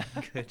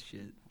 Good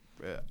shit.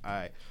 Yeah, all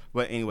right.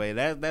 But anyway,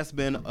 that's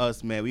been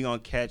us, man. We gonna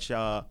catch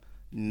y'all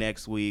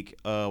next week.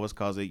 What's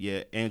cause it?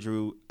 Yeah,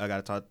 Andrew, I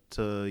gotta talk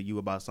to you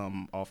about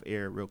something off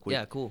air real quick.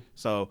 Yeah, cool.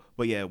 So,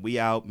 but yeah, we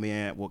out,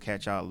 man. We'll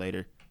catch y'all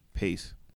later. Peace.